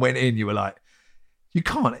second one went in, you were like, he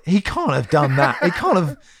can't have done that. He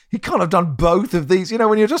can't have done both of these.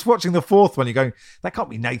 When you're just watching the fourth one, you're going, that can't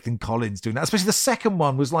be Nathan Collins doing that. Especially the second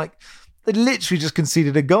one was like, they literally just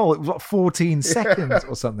conceded a goal. It was like 14 seconds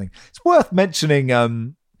or something. It's worth mentioning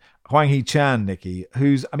Hwang Hee-chan, Nicky,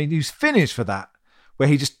 who's finished for that, where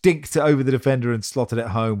he just dinked it over the defender and slotted it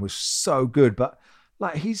home, was so good. But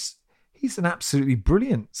he's an absolutely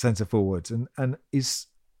brilliant centre forward and is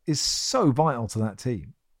so vital to that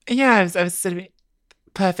team. Yeah, I was sort of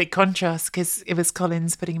perfect contrast, because it was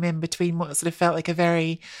Collins putting him in between what sort of felt like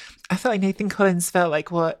I felt like Nathan Collins felt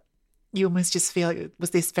like what you almost just feel like it was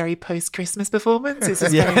this very post-Christmas performance. It's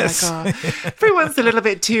just Yes. very everyone's a little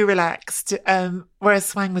bit too relaxed. Whereas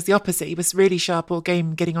Swang was the opposite. He was really sharp all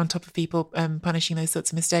game, getting on top of people, punishing those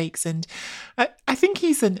sorts of mistakes. And I think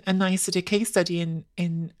he's a nice sort of case study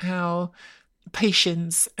in how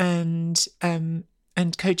patience and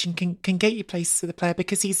coaching can get you places with a player,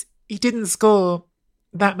 because he didn't score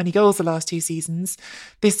that many goals the last 2 seasons.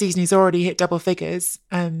 This season he's already hit double figures.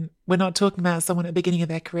 We're not talking about someone at the beginning of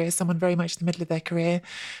their career, someone very much in the middle of their career.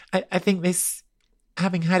 I think this,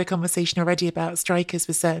 having had a conversation already about strikers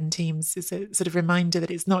with certain teams, is a sort of reminder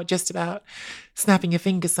that it's not just about snapping your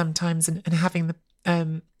fingers sometimes and having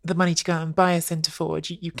the money to go out and buy a centre forward.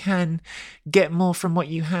 You can get more from what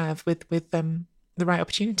you have with the right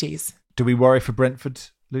opportunities. Do we worry for Brentford,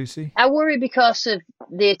 Lucy? I worry because of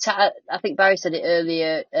the attack. I think Barry said it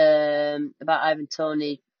earlier about Ivan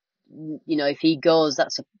Toney. If he goes,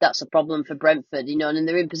 that's a problem for Brentford. And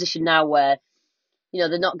they're in position now where,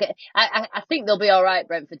 they're not getting. I think they'll be all right,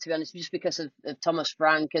 Brentford, to be honest, just because of Thomas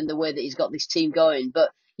Frank and the way that he's got this team going. But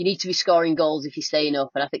you need to be scoring goals if you're staying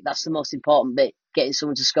up, and I think that's the most important bit: getting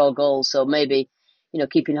someone to score goals. So maybe,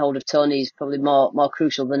 keeping hold of Tony is probably more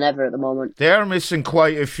crucial than ever at the moment. They are missing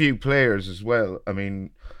quite a few players as well.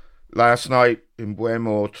 Last night,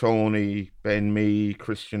 Mbeumo, Tony, Ben Mee,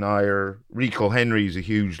 Christian Ayer, Rico Henry is a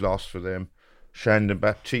huge loss for them. Shandon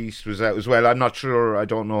Baptiste was out as well. I'm not sure. I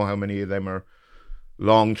don't know how many of them are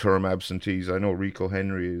long-term absentees. I know Rico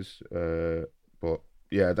Henry is. But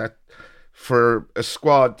yeah, that for a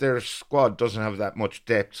squad, their squad doesn't have that much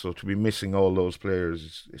depth. So to be missing all those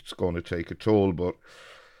players, it's going to take a toll. But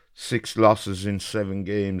 6 losses in 7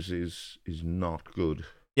 games is not good.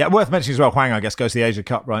 Yeah, worth mentioning as well, Hwang, I guess, goes to the Asia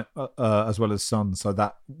Cup, right, as well as Son. So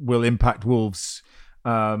that will impact Wolves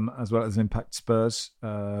as well as impact Spurs.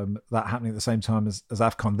 That happening at the same time as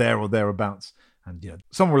AFCON, there or thereabouts. And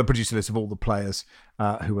someone will produce a list of all the players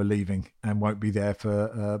who are leaving and won't be there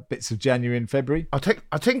for bits of January and February.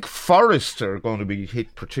 I think Forest are going to be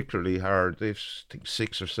hit particularly hard. They've, I think,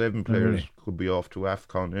 6 or 7 players could be off to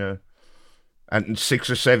AFCON, yeah. And 6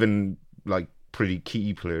 or 7, pretty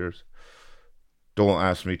key players. Don't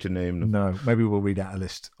ask me to name them. No, maybe we'll read out a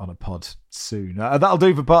list on a pod soon. That'll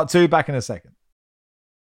do for part 2. Back in a second.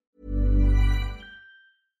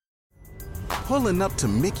 Pulling up to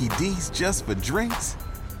Mickey D's just for drinks?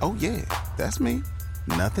 Oh yeah, that's me.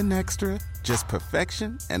 Nothing extra, just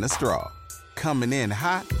perfection and a straw. Coming in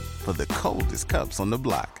hot for the coldest cups on the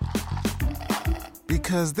block.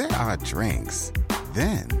 Because there are drinks.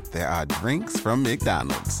 Then there are drinks from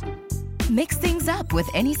McDonald's. Mix things up with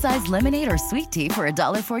any size lemonade or sweet tea for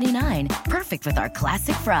 $1.49. Perfect with our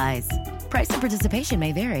classic fries. Price and participation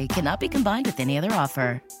may vary. Cannot be combined with any other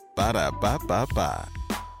offer. Ba-da-ba-ba-ba.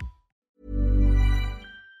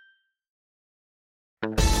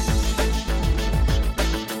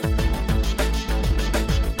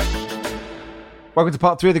 Welcome to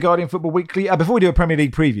part 3 of the Guardian Football Weekly. Before we do a Premier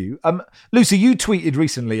League preview, Lucy, you tweeted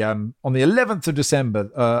recently on the 11th of December,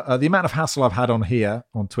 the amount of hassle I've had on here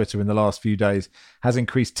on Twitter in the last few days has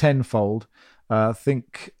increased tenfold. I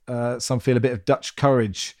think some feel a bit of Dutch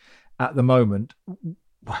courage at the moment.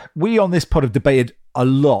 We on this pod have debated a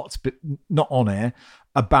lot, but not on air,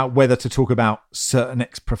 about whether to talk about certain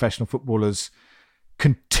ex-professional footballers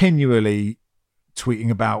continually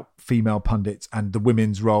tweeting about female pundits and the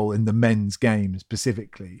women's role in the men's game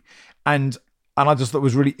specifically. And I just thought it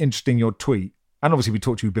was really interesting, your tweet. And obviously we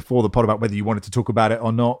talked to you before the pod about whether you wanted to talk about it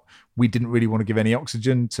or not. We didn't really want to give any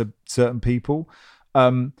oxygen to certain people.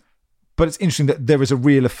 But it's interesting that there is a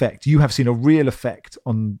real effect. You have seen a real effect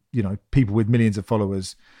on, people with millions of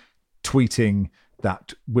followers tweeting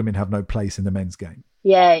that women have no place in the men's game.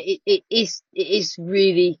 Yeah, it is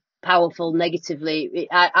really powerful negatively.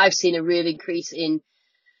 I've seen a real increase in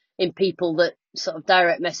people that sort of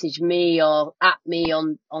direct message me or at me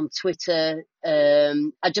on Twitter.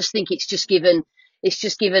 I just think it's just given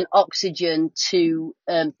oxygen to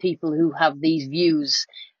people who have these views.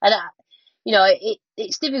 And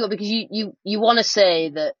it's difficult because you want to say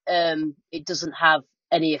that it doesn't have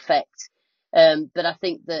any effect. But I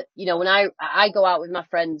think that, when I go out with my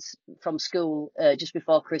friends from school just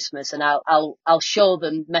before Christmas, and I'll show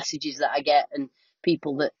them messages that I get and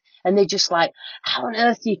people that, and they're just like, how on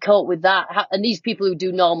earth do you cope with that? And these people who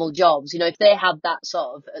do normal jobs, if they have that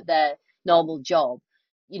sort of their normal job,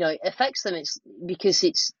 it affects them. It's because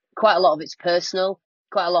it's quite a lot of it's personal.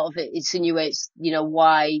 Quite a lot of it insinuates,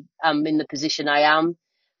 why I'm in the position I am,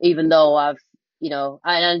 even though I've,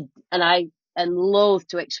 I am loath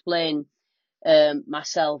to explain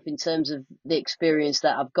myself in terms of the experience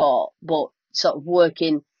that I've got, but sort of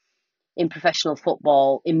working in professional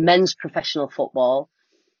football, in men's professional football,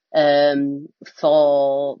 since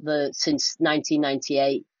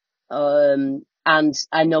 1998. And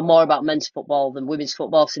I know more about men's football than women's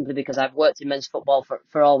football simply because I've worked in men's football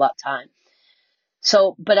for all that time.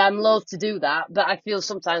 So, but I'm loath to do that, but I feel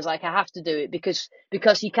sometimes like I have to do it because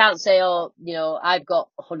you can't say, I've got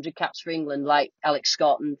 100 caps for England like Alex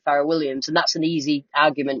Scott and Farrah Williams. And that's an easy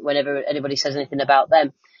argument whenever anybody says anything about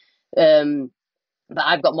them. But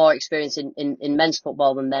I've got more experience in men's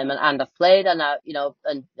football than them, and I've played and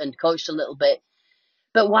and coached a little bit.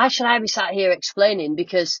 But why should I be sat here explaining?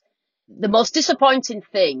 Because the most disappointing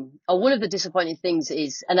thing, or one of the disappointing things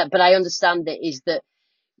is, but I understand it, is that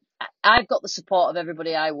I've got the support of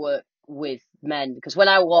everybody I work with, men, because when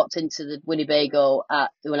I walked into the Winnebago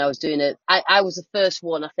when I was doing it, I was the first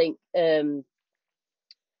one. I think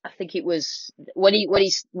it was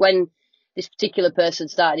when this particular person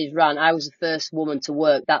started his run. I was the first woman to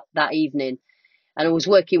work that evening, and I was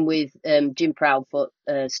working with Jim Proudfoot,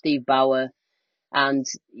 Steve Bauer, and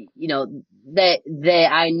they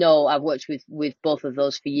I know I've worked with both of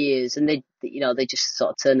those for years, and they just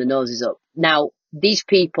sort of turn their noses up. Now these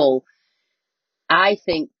people, I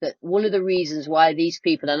think that one of the reasons why these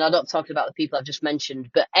people, and I'm not talking about the people I've just mentioned,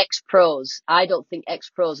 but ex-pros, I don't think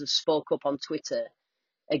ex-pros have spoke up on Twitter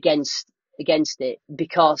against it,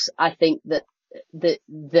 because I think that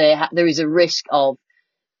there is a risk of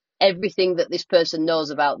everything that this person knows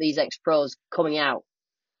about these ex-pros coming out.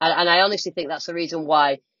 And I honestly think that's the reason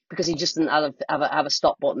why, because he just didn't have a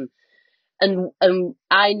stop button. And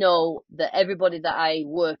I know that everybody that I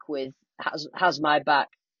work with has my back,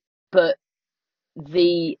 but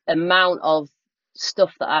the amount of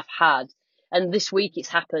stuff that I've had, and this week it's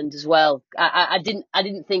happened as well. I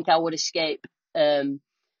didn't think I would escape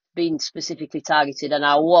being specifically targeted, and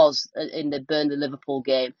I was in the Burnley-Liverpool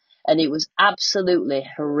game, and it was absolutely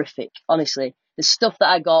horrific. Honestly, the stuff that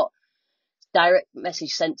I got direct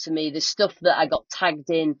message sent to me, the stuff that I got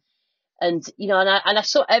tagged in, and I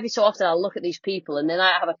saw every so often I'll look at these people, and then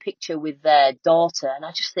I have a picture with their daughter, and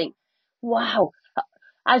I just think, wow,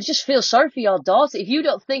 I just feel sorry for your daughter. If you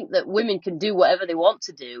don't think that women can do whatever they want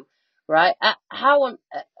to do, right?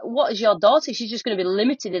 What is your daughter? She's just going to be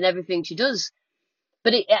limited in everything she does.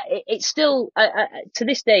 But it's still, to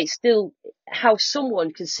this day, it's still how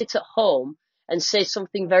someone can sit at home and say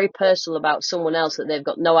something very personal about someone else that they've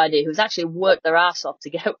got no idea, who's actually worked their ass off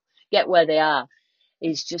to get where they are,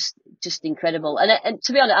 is just incredible. And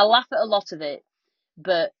to be honest, I laugh at a lot of it,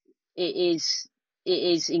 but it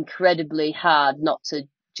is incredibly hard not to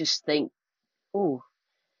just think, oh,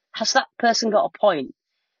 has that person got a point?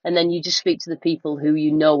 And then you just speak to the people who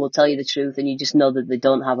will tell you the truth, and you just know that they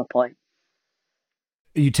don't have a point.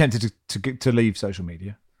 Are you tempted to leave social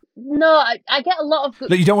media? No, I get a lot of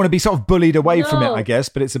good... You don't want to be sort of bullied away from it, I guess,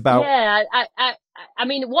 but it's about... Yeah, I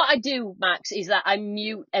mean, what I do, Max, is that I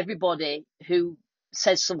mute everybody who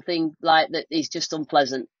says something like that is just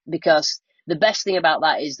unpleasant, because the best thing about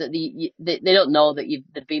that is that they don't know that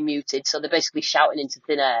they've been muted, so they're basically shouting into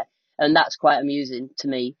thin air, and that's quite amusing to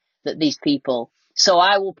me, that these people... So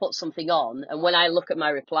I will put something on, and when I look at my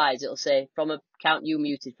replies, it'll say, from an account you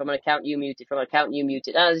muted, from an account you muted, from an account you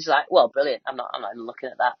muted. And I was just like, well, brilliant. I'm not even looking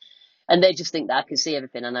at that. And they just think that I can see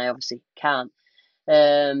everything, and I obviously can't.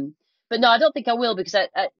 But no, I don't think I will, because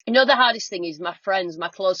the hardest thing is my friends, my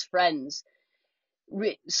close friends.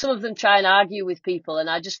 some of them try and argue with people, and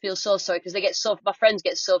I just feel so sorry because my friends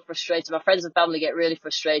get so frustrated. My friends and family get really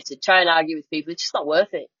frustrated. Try and argue with people. It's just not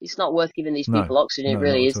worth it. It's not worth giving these people oxygen. It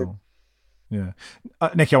really isn't. All. Yeah.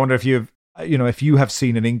 Nikki, I wonder if if you have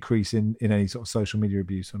seen an increase in any sort of social media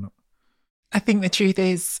abuse or not. I think the truth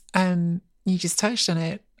is, you just touched on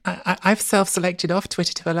it. I've self-selected off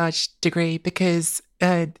Twitter to a large degree because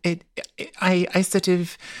I sort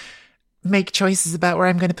of make choices about where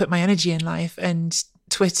I'm going to put my energy in life. And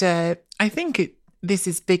Twitter, I think this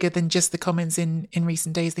is bigger than just the comments in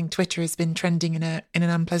recent days. I think Twitter has been trending in an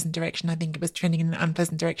unpleasant direction. I think it was trending in an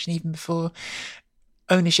unpleasant direction even before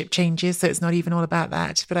ownership changes. So it's not even all about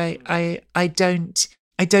that. But I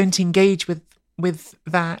don't engage with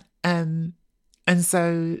that. And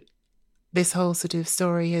so this whole sort of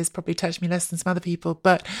story has probably touched me less than some other people.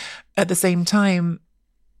 But at the same time,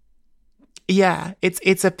 yeah,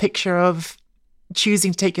 it's a picture of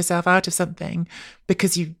choosing to take yourself out of something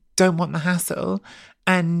because you don't want the hassle,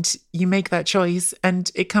 and you make that choice,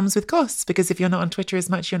 and it comes with costs, because if you're not on Twitter as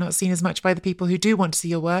much, you're not seen as much by the people who do want to see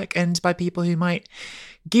your work and by people who might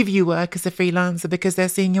give you work as a freelancer because they're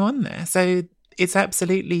seeing you on there. So it's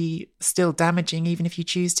absolutely still damaging, even if you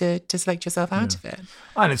choose to select yourself out of it.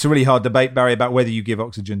 And it's a really hard debate, Barry, about whether you give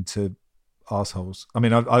oxygen to arseholes. I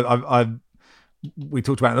mean, we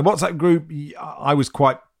talked about it in the WhatsApp group. I was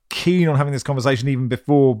quite keen on having this conversation even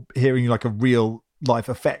before hearing like a real life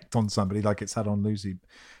effect on somebody like it's had on Lucy.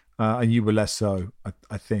 And you were less so,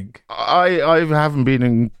 I think. I haven't been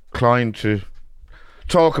inclined to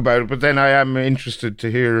talk about it, but then I am interested to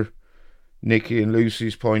hear Nikki and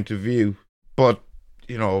Lucy's point of view. But,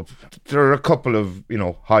 there are a couple of,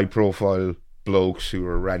 high profile blokes who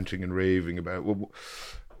are ranting and raving about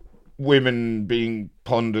women being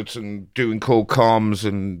pundits and doing cold comms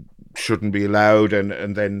and shouldn't be allowed.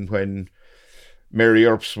 And then when Mary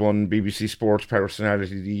Earps won BBC Sports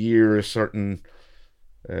Personality of the Year, a certain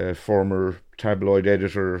former tabloid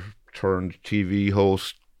editor turned TV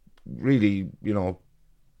host really,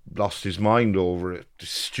 lost his mind over it. The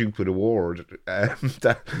stupid award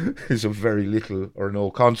that is of very little or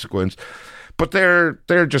no consequence. But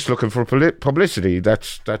they're just looking for publicity.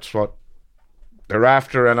 That's what they're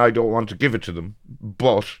after, and I don't want to give it to them.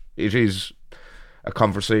 But it is a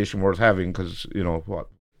conversation worth having because,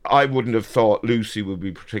 I wouldn't have thought Lucy would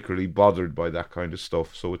be particularly bothered by that kind of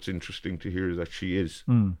stuff. So it's interesting to hear that she is.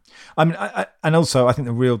 I mean, and also I think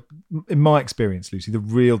in my experience, Lucy, the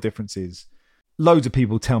real difference is loads of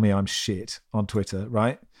people tell me I'm shit on Twitter,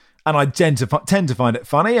 right? And I tend to find it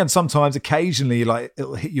funny, and sometimes occasionally like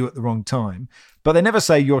it'll hit you at the wrong time. But they never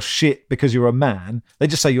say you're shit because you're a man. They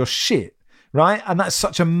just say you're shit. Right, and that's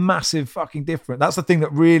such a massive fucking difference. That's the thing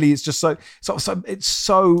that really is just so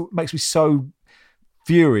makes me so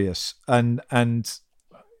furious, and I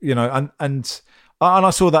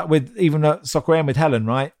saw that with even at Soccer AM with Helen.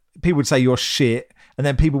 Right, people would say you're shit, and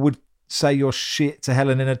then people would say you're shit to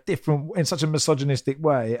Helen in such a misogynistic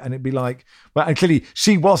way, and it'd be like, well, and clearly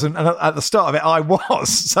she wasn't, and at the start of it I was.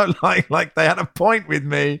 So like they had a point with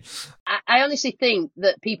me. I honestly think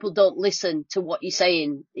that people don't listen to what you're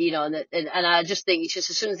saying, and I just think it's just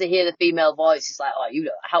as soon as they hear the female voice, it's like,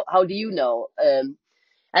 oh, how do you know? And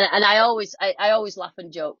I always laugh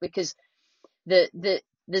and joke because there's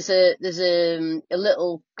a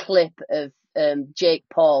little clip of Jake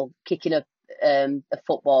Paul kicking a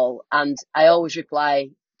football, and I always reply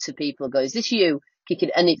to people and go, "Is this you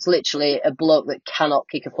kicking?" And it's literally a bloke that cannot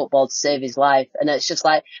kick a football to save his life, and it's just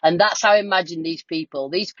like, and that's how I imagine these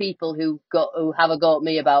people who have a go at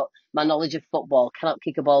me about my knowledge of football cannot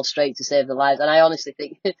kick a ball straight to save their lives. And I honestly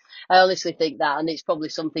think that, and it's probably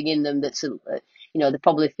something in them that's they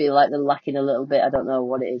probably feel like they're lacking a little bit. I don't know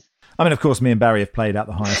what it is. I mean, of course, me and Barry have played at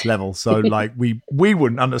the highest level, so like we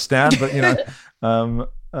wouldn't understand, but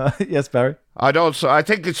yes, Barry. I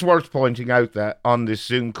think it's worth pointing out that on this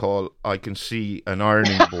Zoom call, I can see an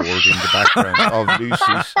ironing board in the background of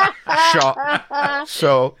Lucy's shot.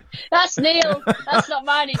 So that's Neil. That's not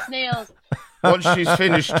mine. It's Neil's. Once she's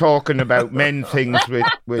finished talking about men things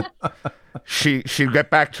with she'll get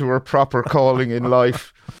back to her proper calling in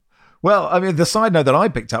life. Well, I mean, the side note that I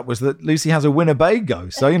picked up was that Lucy has a Winnebago,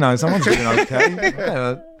 so someone's doing okay.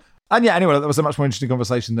 Yeah. And yeah, anyway, that was a much more interesting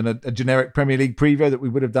conversation than a generic Premier League preview that we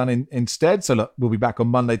would have done instead. So look, we'll be back on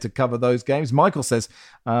Monday to cover those games. Michael says,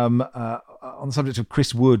 on the subject of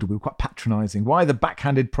Chris Wood, we were quite patronising. Why the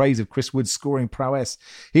backhanded praise of Chris Wood's scoring prowess?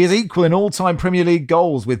 He is equal in all-time Premier League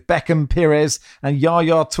goals with Beckham, Pires and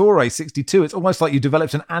Yaya Toure, 62. It's almost like you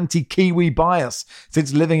developed an anti-Kiwi bias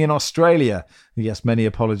since living in Australia. Yes, many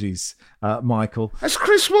apologies, Michael. Has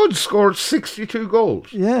Chris Wood scored 62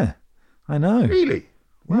 goals? Yeah, I know. Really?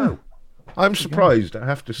 Wow. I'm surprised, I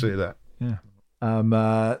have to say that. Yeah.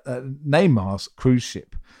 Neymar's cruise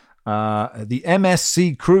ship. The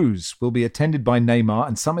MSC cruise will be attended by Neymar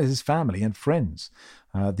and some of his family and friends.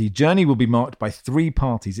 The journey will be marked by 3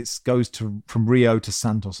 parties. It goes from Rio to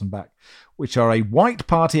Santos and back, which are a white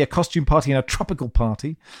party, a costume party, and a tropical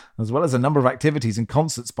party, as well as a number of activities and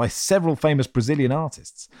concerts by several famous Brazilian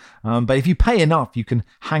artists. But if you pay enough, you can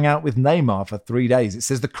hang out with Neymar for 3 days. It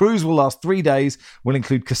says the cruise will last 3 days, will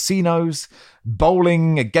include casinos,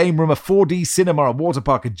 bowling, a game room, a 4D cinema, a water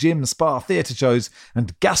park, a gym, spa, theatre shows,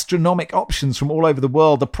 and gastronomic options from all over the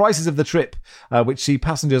world. The prices of the trip, which see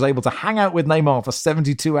passengers able to hang out with Neymar for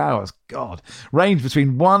 72 hours, range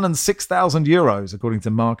between 1,000 and 6,000 euros, according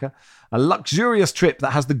to Marca. A luxurious trip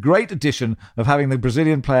that has the great addition of having the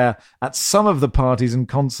Brazilian player at some of the parties and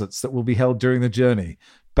concerts that will be held during the journey.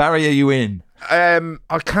 Barry, are you in?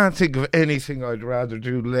 I can't think of anything I'd rather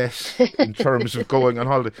do less in terms of going on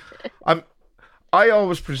holiday. I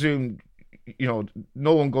always presumed, no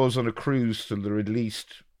one goes on a cruise till they're at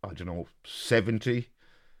least, 70,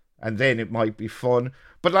 and then it might be fun.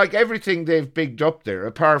 But like everything they've bigged up there,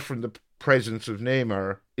 apart from the presence of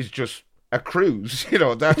Neymar, is just a cruise.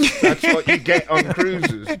 That's what you get on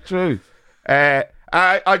cruises. True. I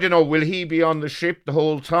don't know, will he be on the ship the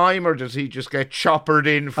whole time, or does he just get choppered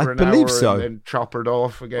in for an hour so. and then choppered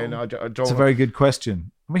off again? I don't It's know. a very good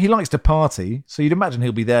question. I mean, he likes to party, so you'd imagine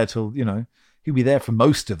he'll be there till, he'll be there for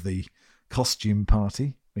most of the costume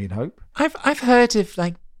party, we'd hope. I've heard of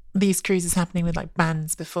like these cruises happening with like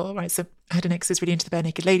bands before, right? So I had an ex who's really into the Bare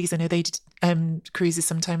Naked Ladies. I know they did cruises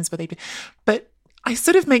sometimes where they do, but it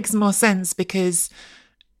sort of makes more sense because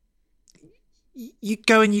you'd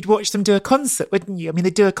go and you'd watch them do a concert, wouldn't you? I mean,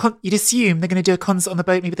 you'd assume they're going to do a concert on the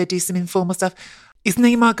boat. Maybe they do some informal stuff. Is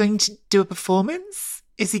Neymar going to do a performance?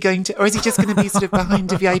 Is he going to, or is he just going to be sort of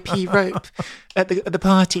behind a VIP rope at the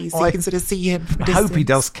party so you can sort of see him from a I distance? hope he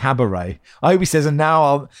does cabaret. I hope he says, and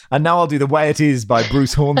now I'll do The Way It Is by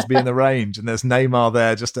Bruce Hornsby in the Range, and there's Neymar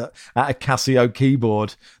there just at a Casio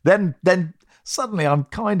keyboard. Then suddenly I'm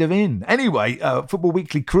kind of in. Anyway, Football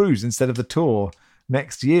Weekly cruise instead of the tour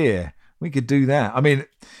next year. We could do that. I mean,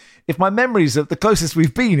 if my memories of the closest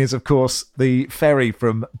we've been is, of course, the ferry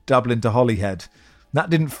from Dublin to Holyhead. That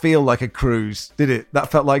didn't feel like a cruise, did it? That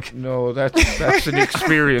felt like... No, that's an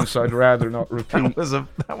experience I'd rather not repeat.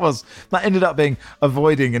 That ended up being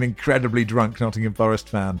avoiding an incredibly drunk Nottingham Forest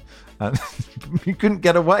fan. And you couldn't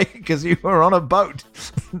get away because you were on a boat,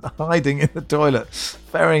 hiding in the toilet,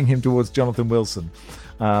 ferrying him towards Jonathan Wilson.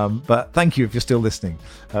 But thank you if you're still listening.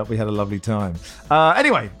 We had a lovely time.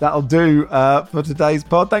 Anyway, that'll do for today's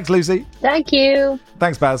pod. Thanks, Lucy. Thank you.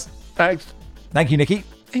 Thanks, Baz. Thanks. Thank you, Nikki.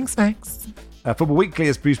 Thanks, Max. Football Weekly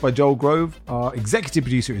is produced by Joel Grove. Our executive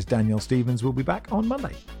producer is Danielle Stevens. We'll be back on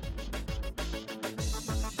Monday.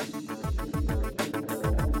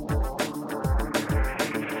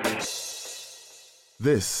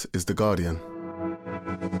 This is The Guardian.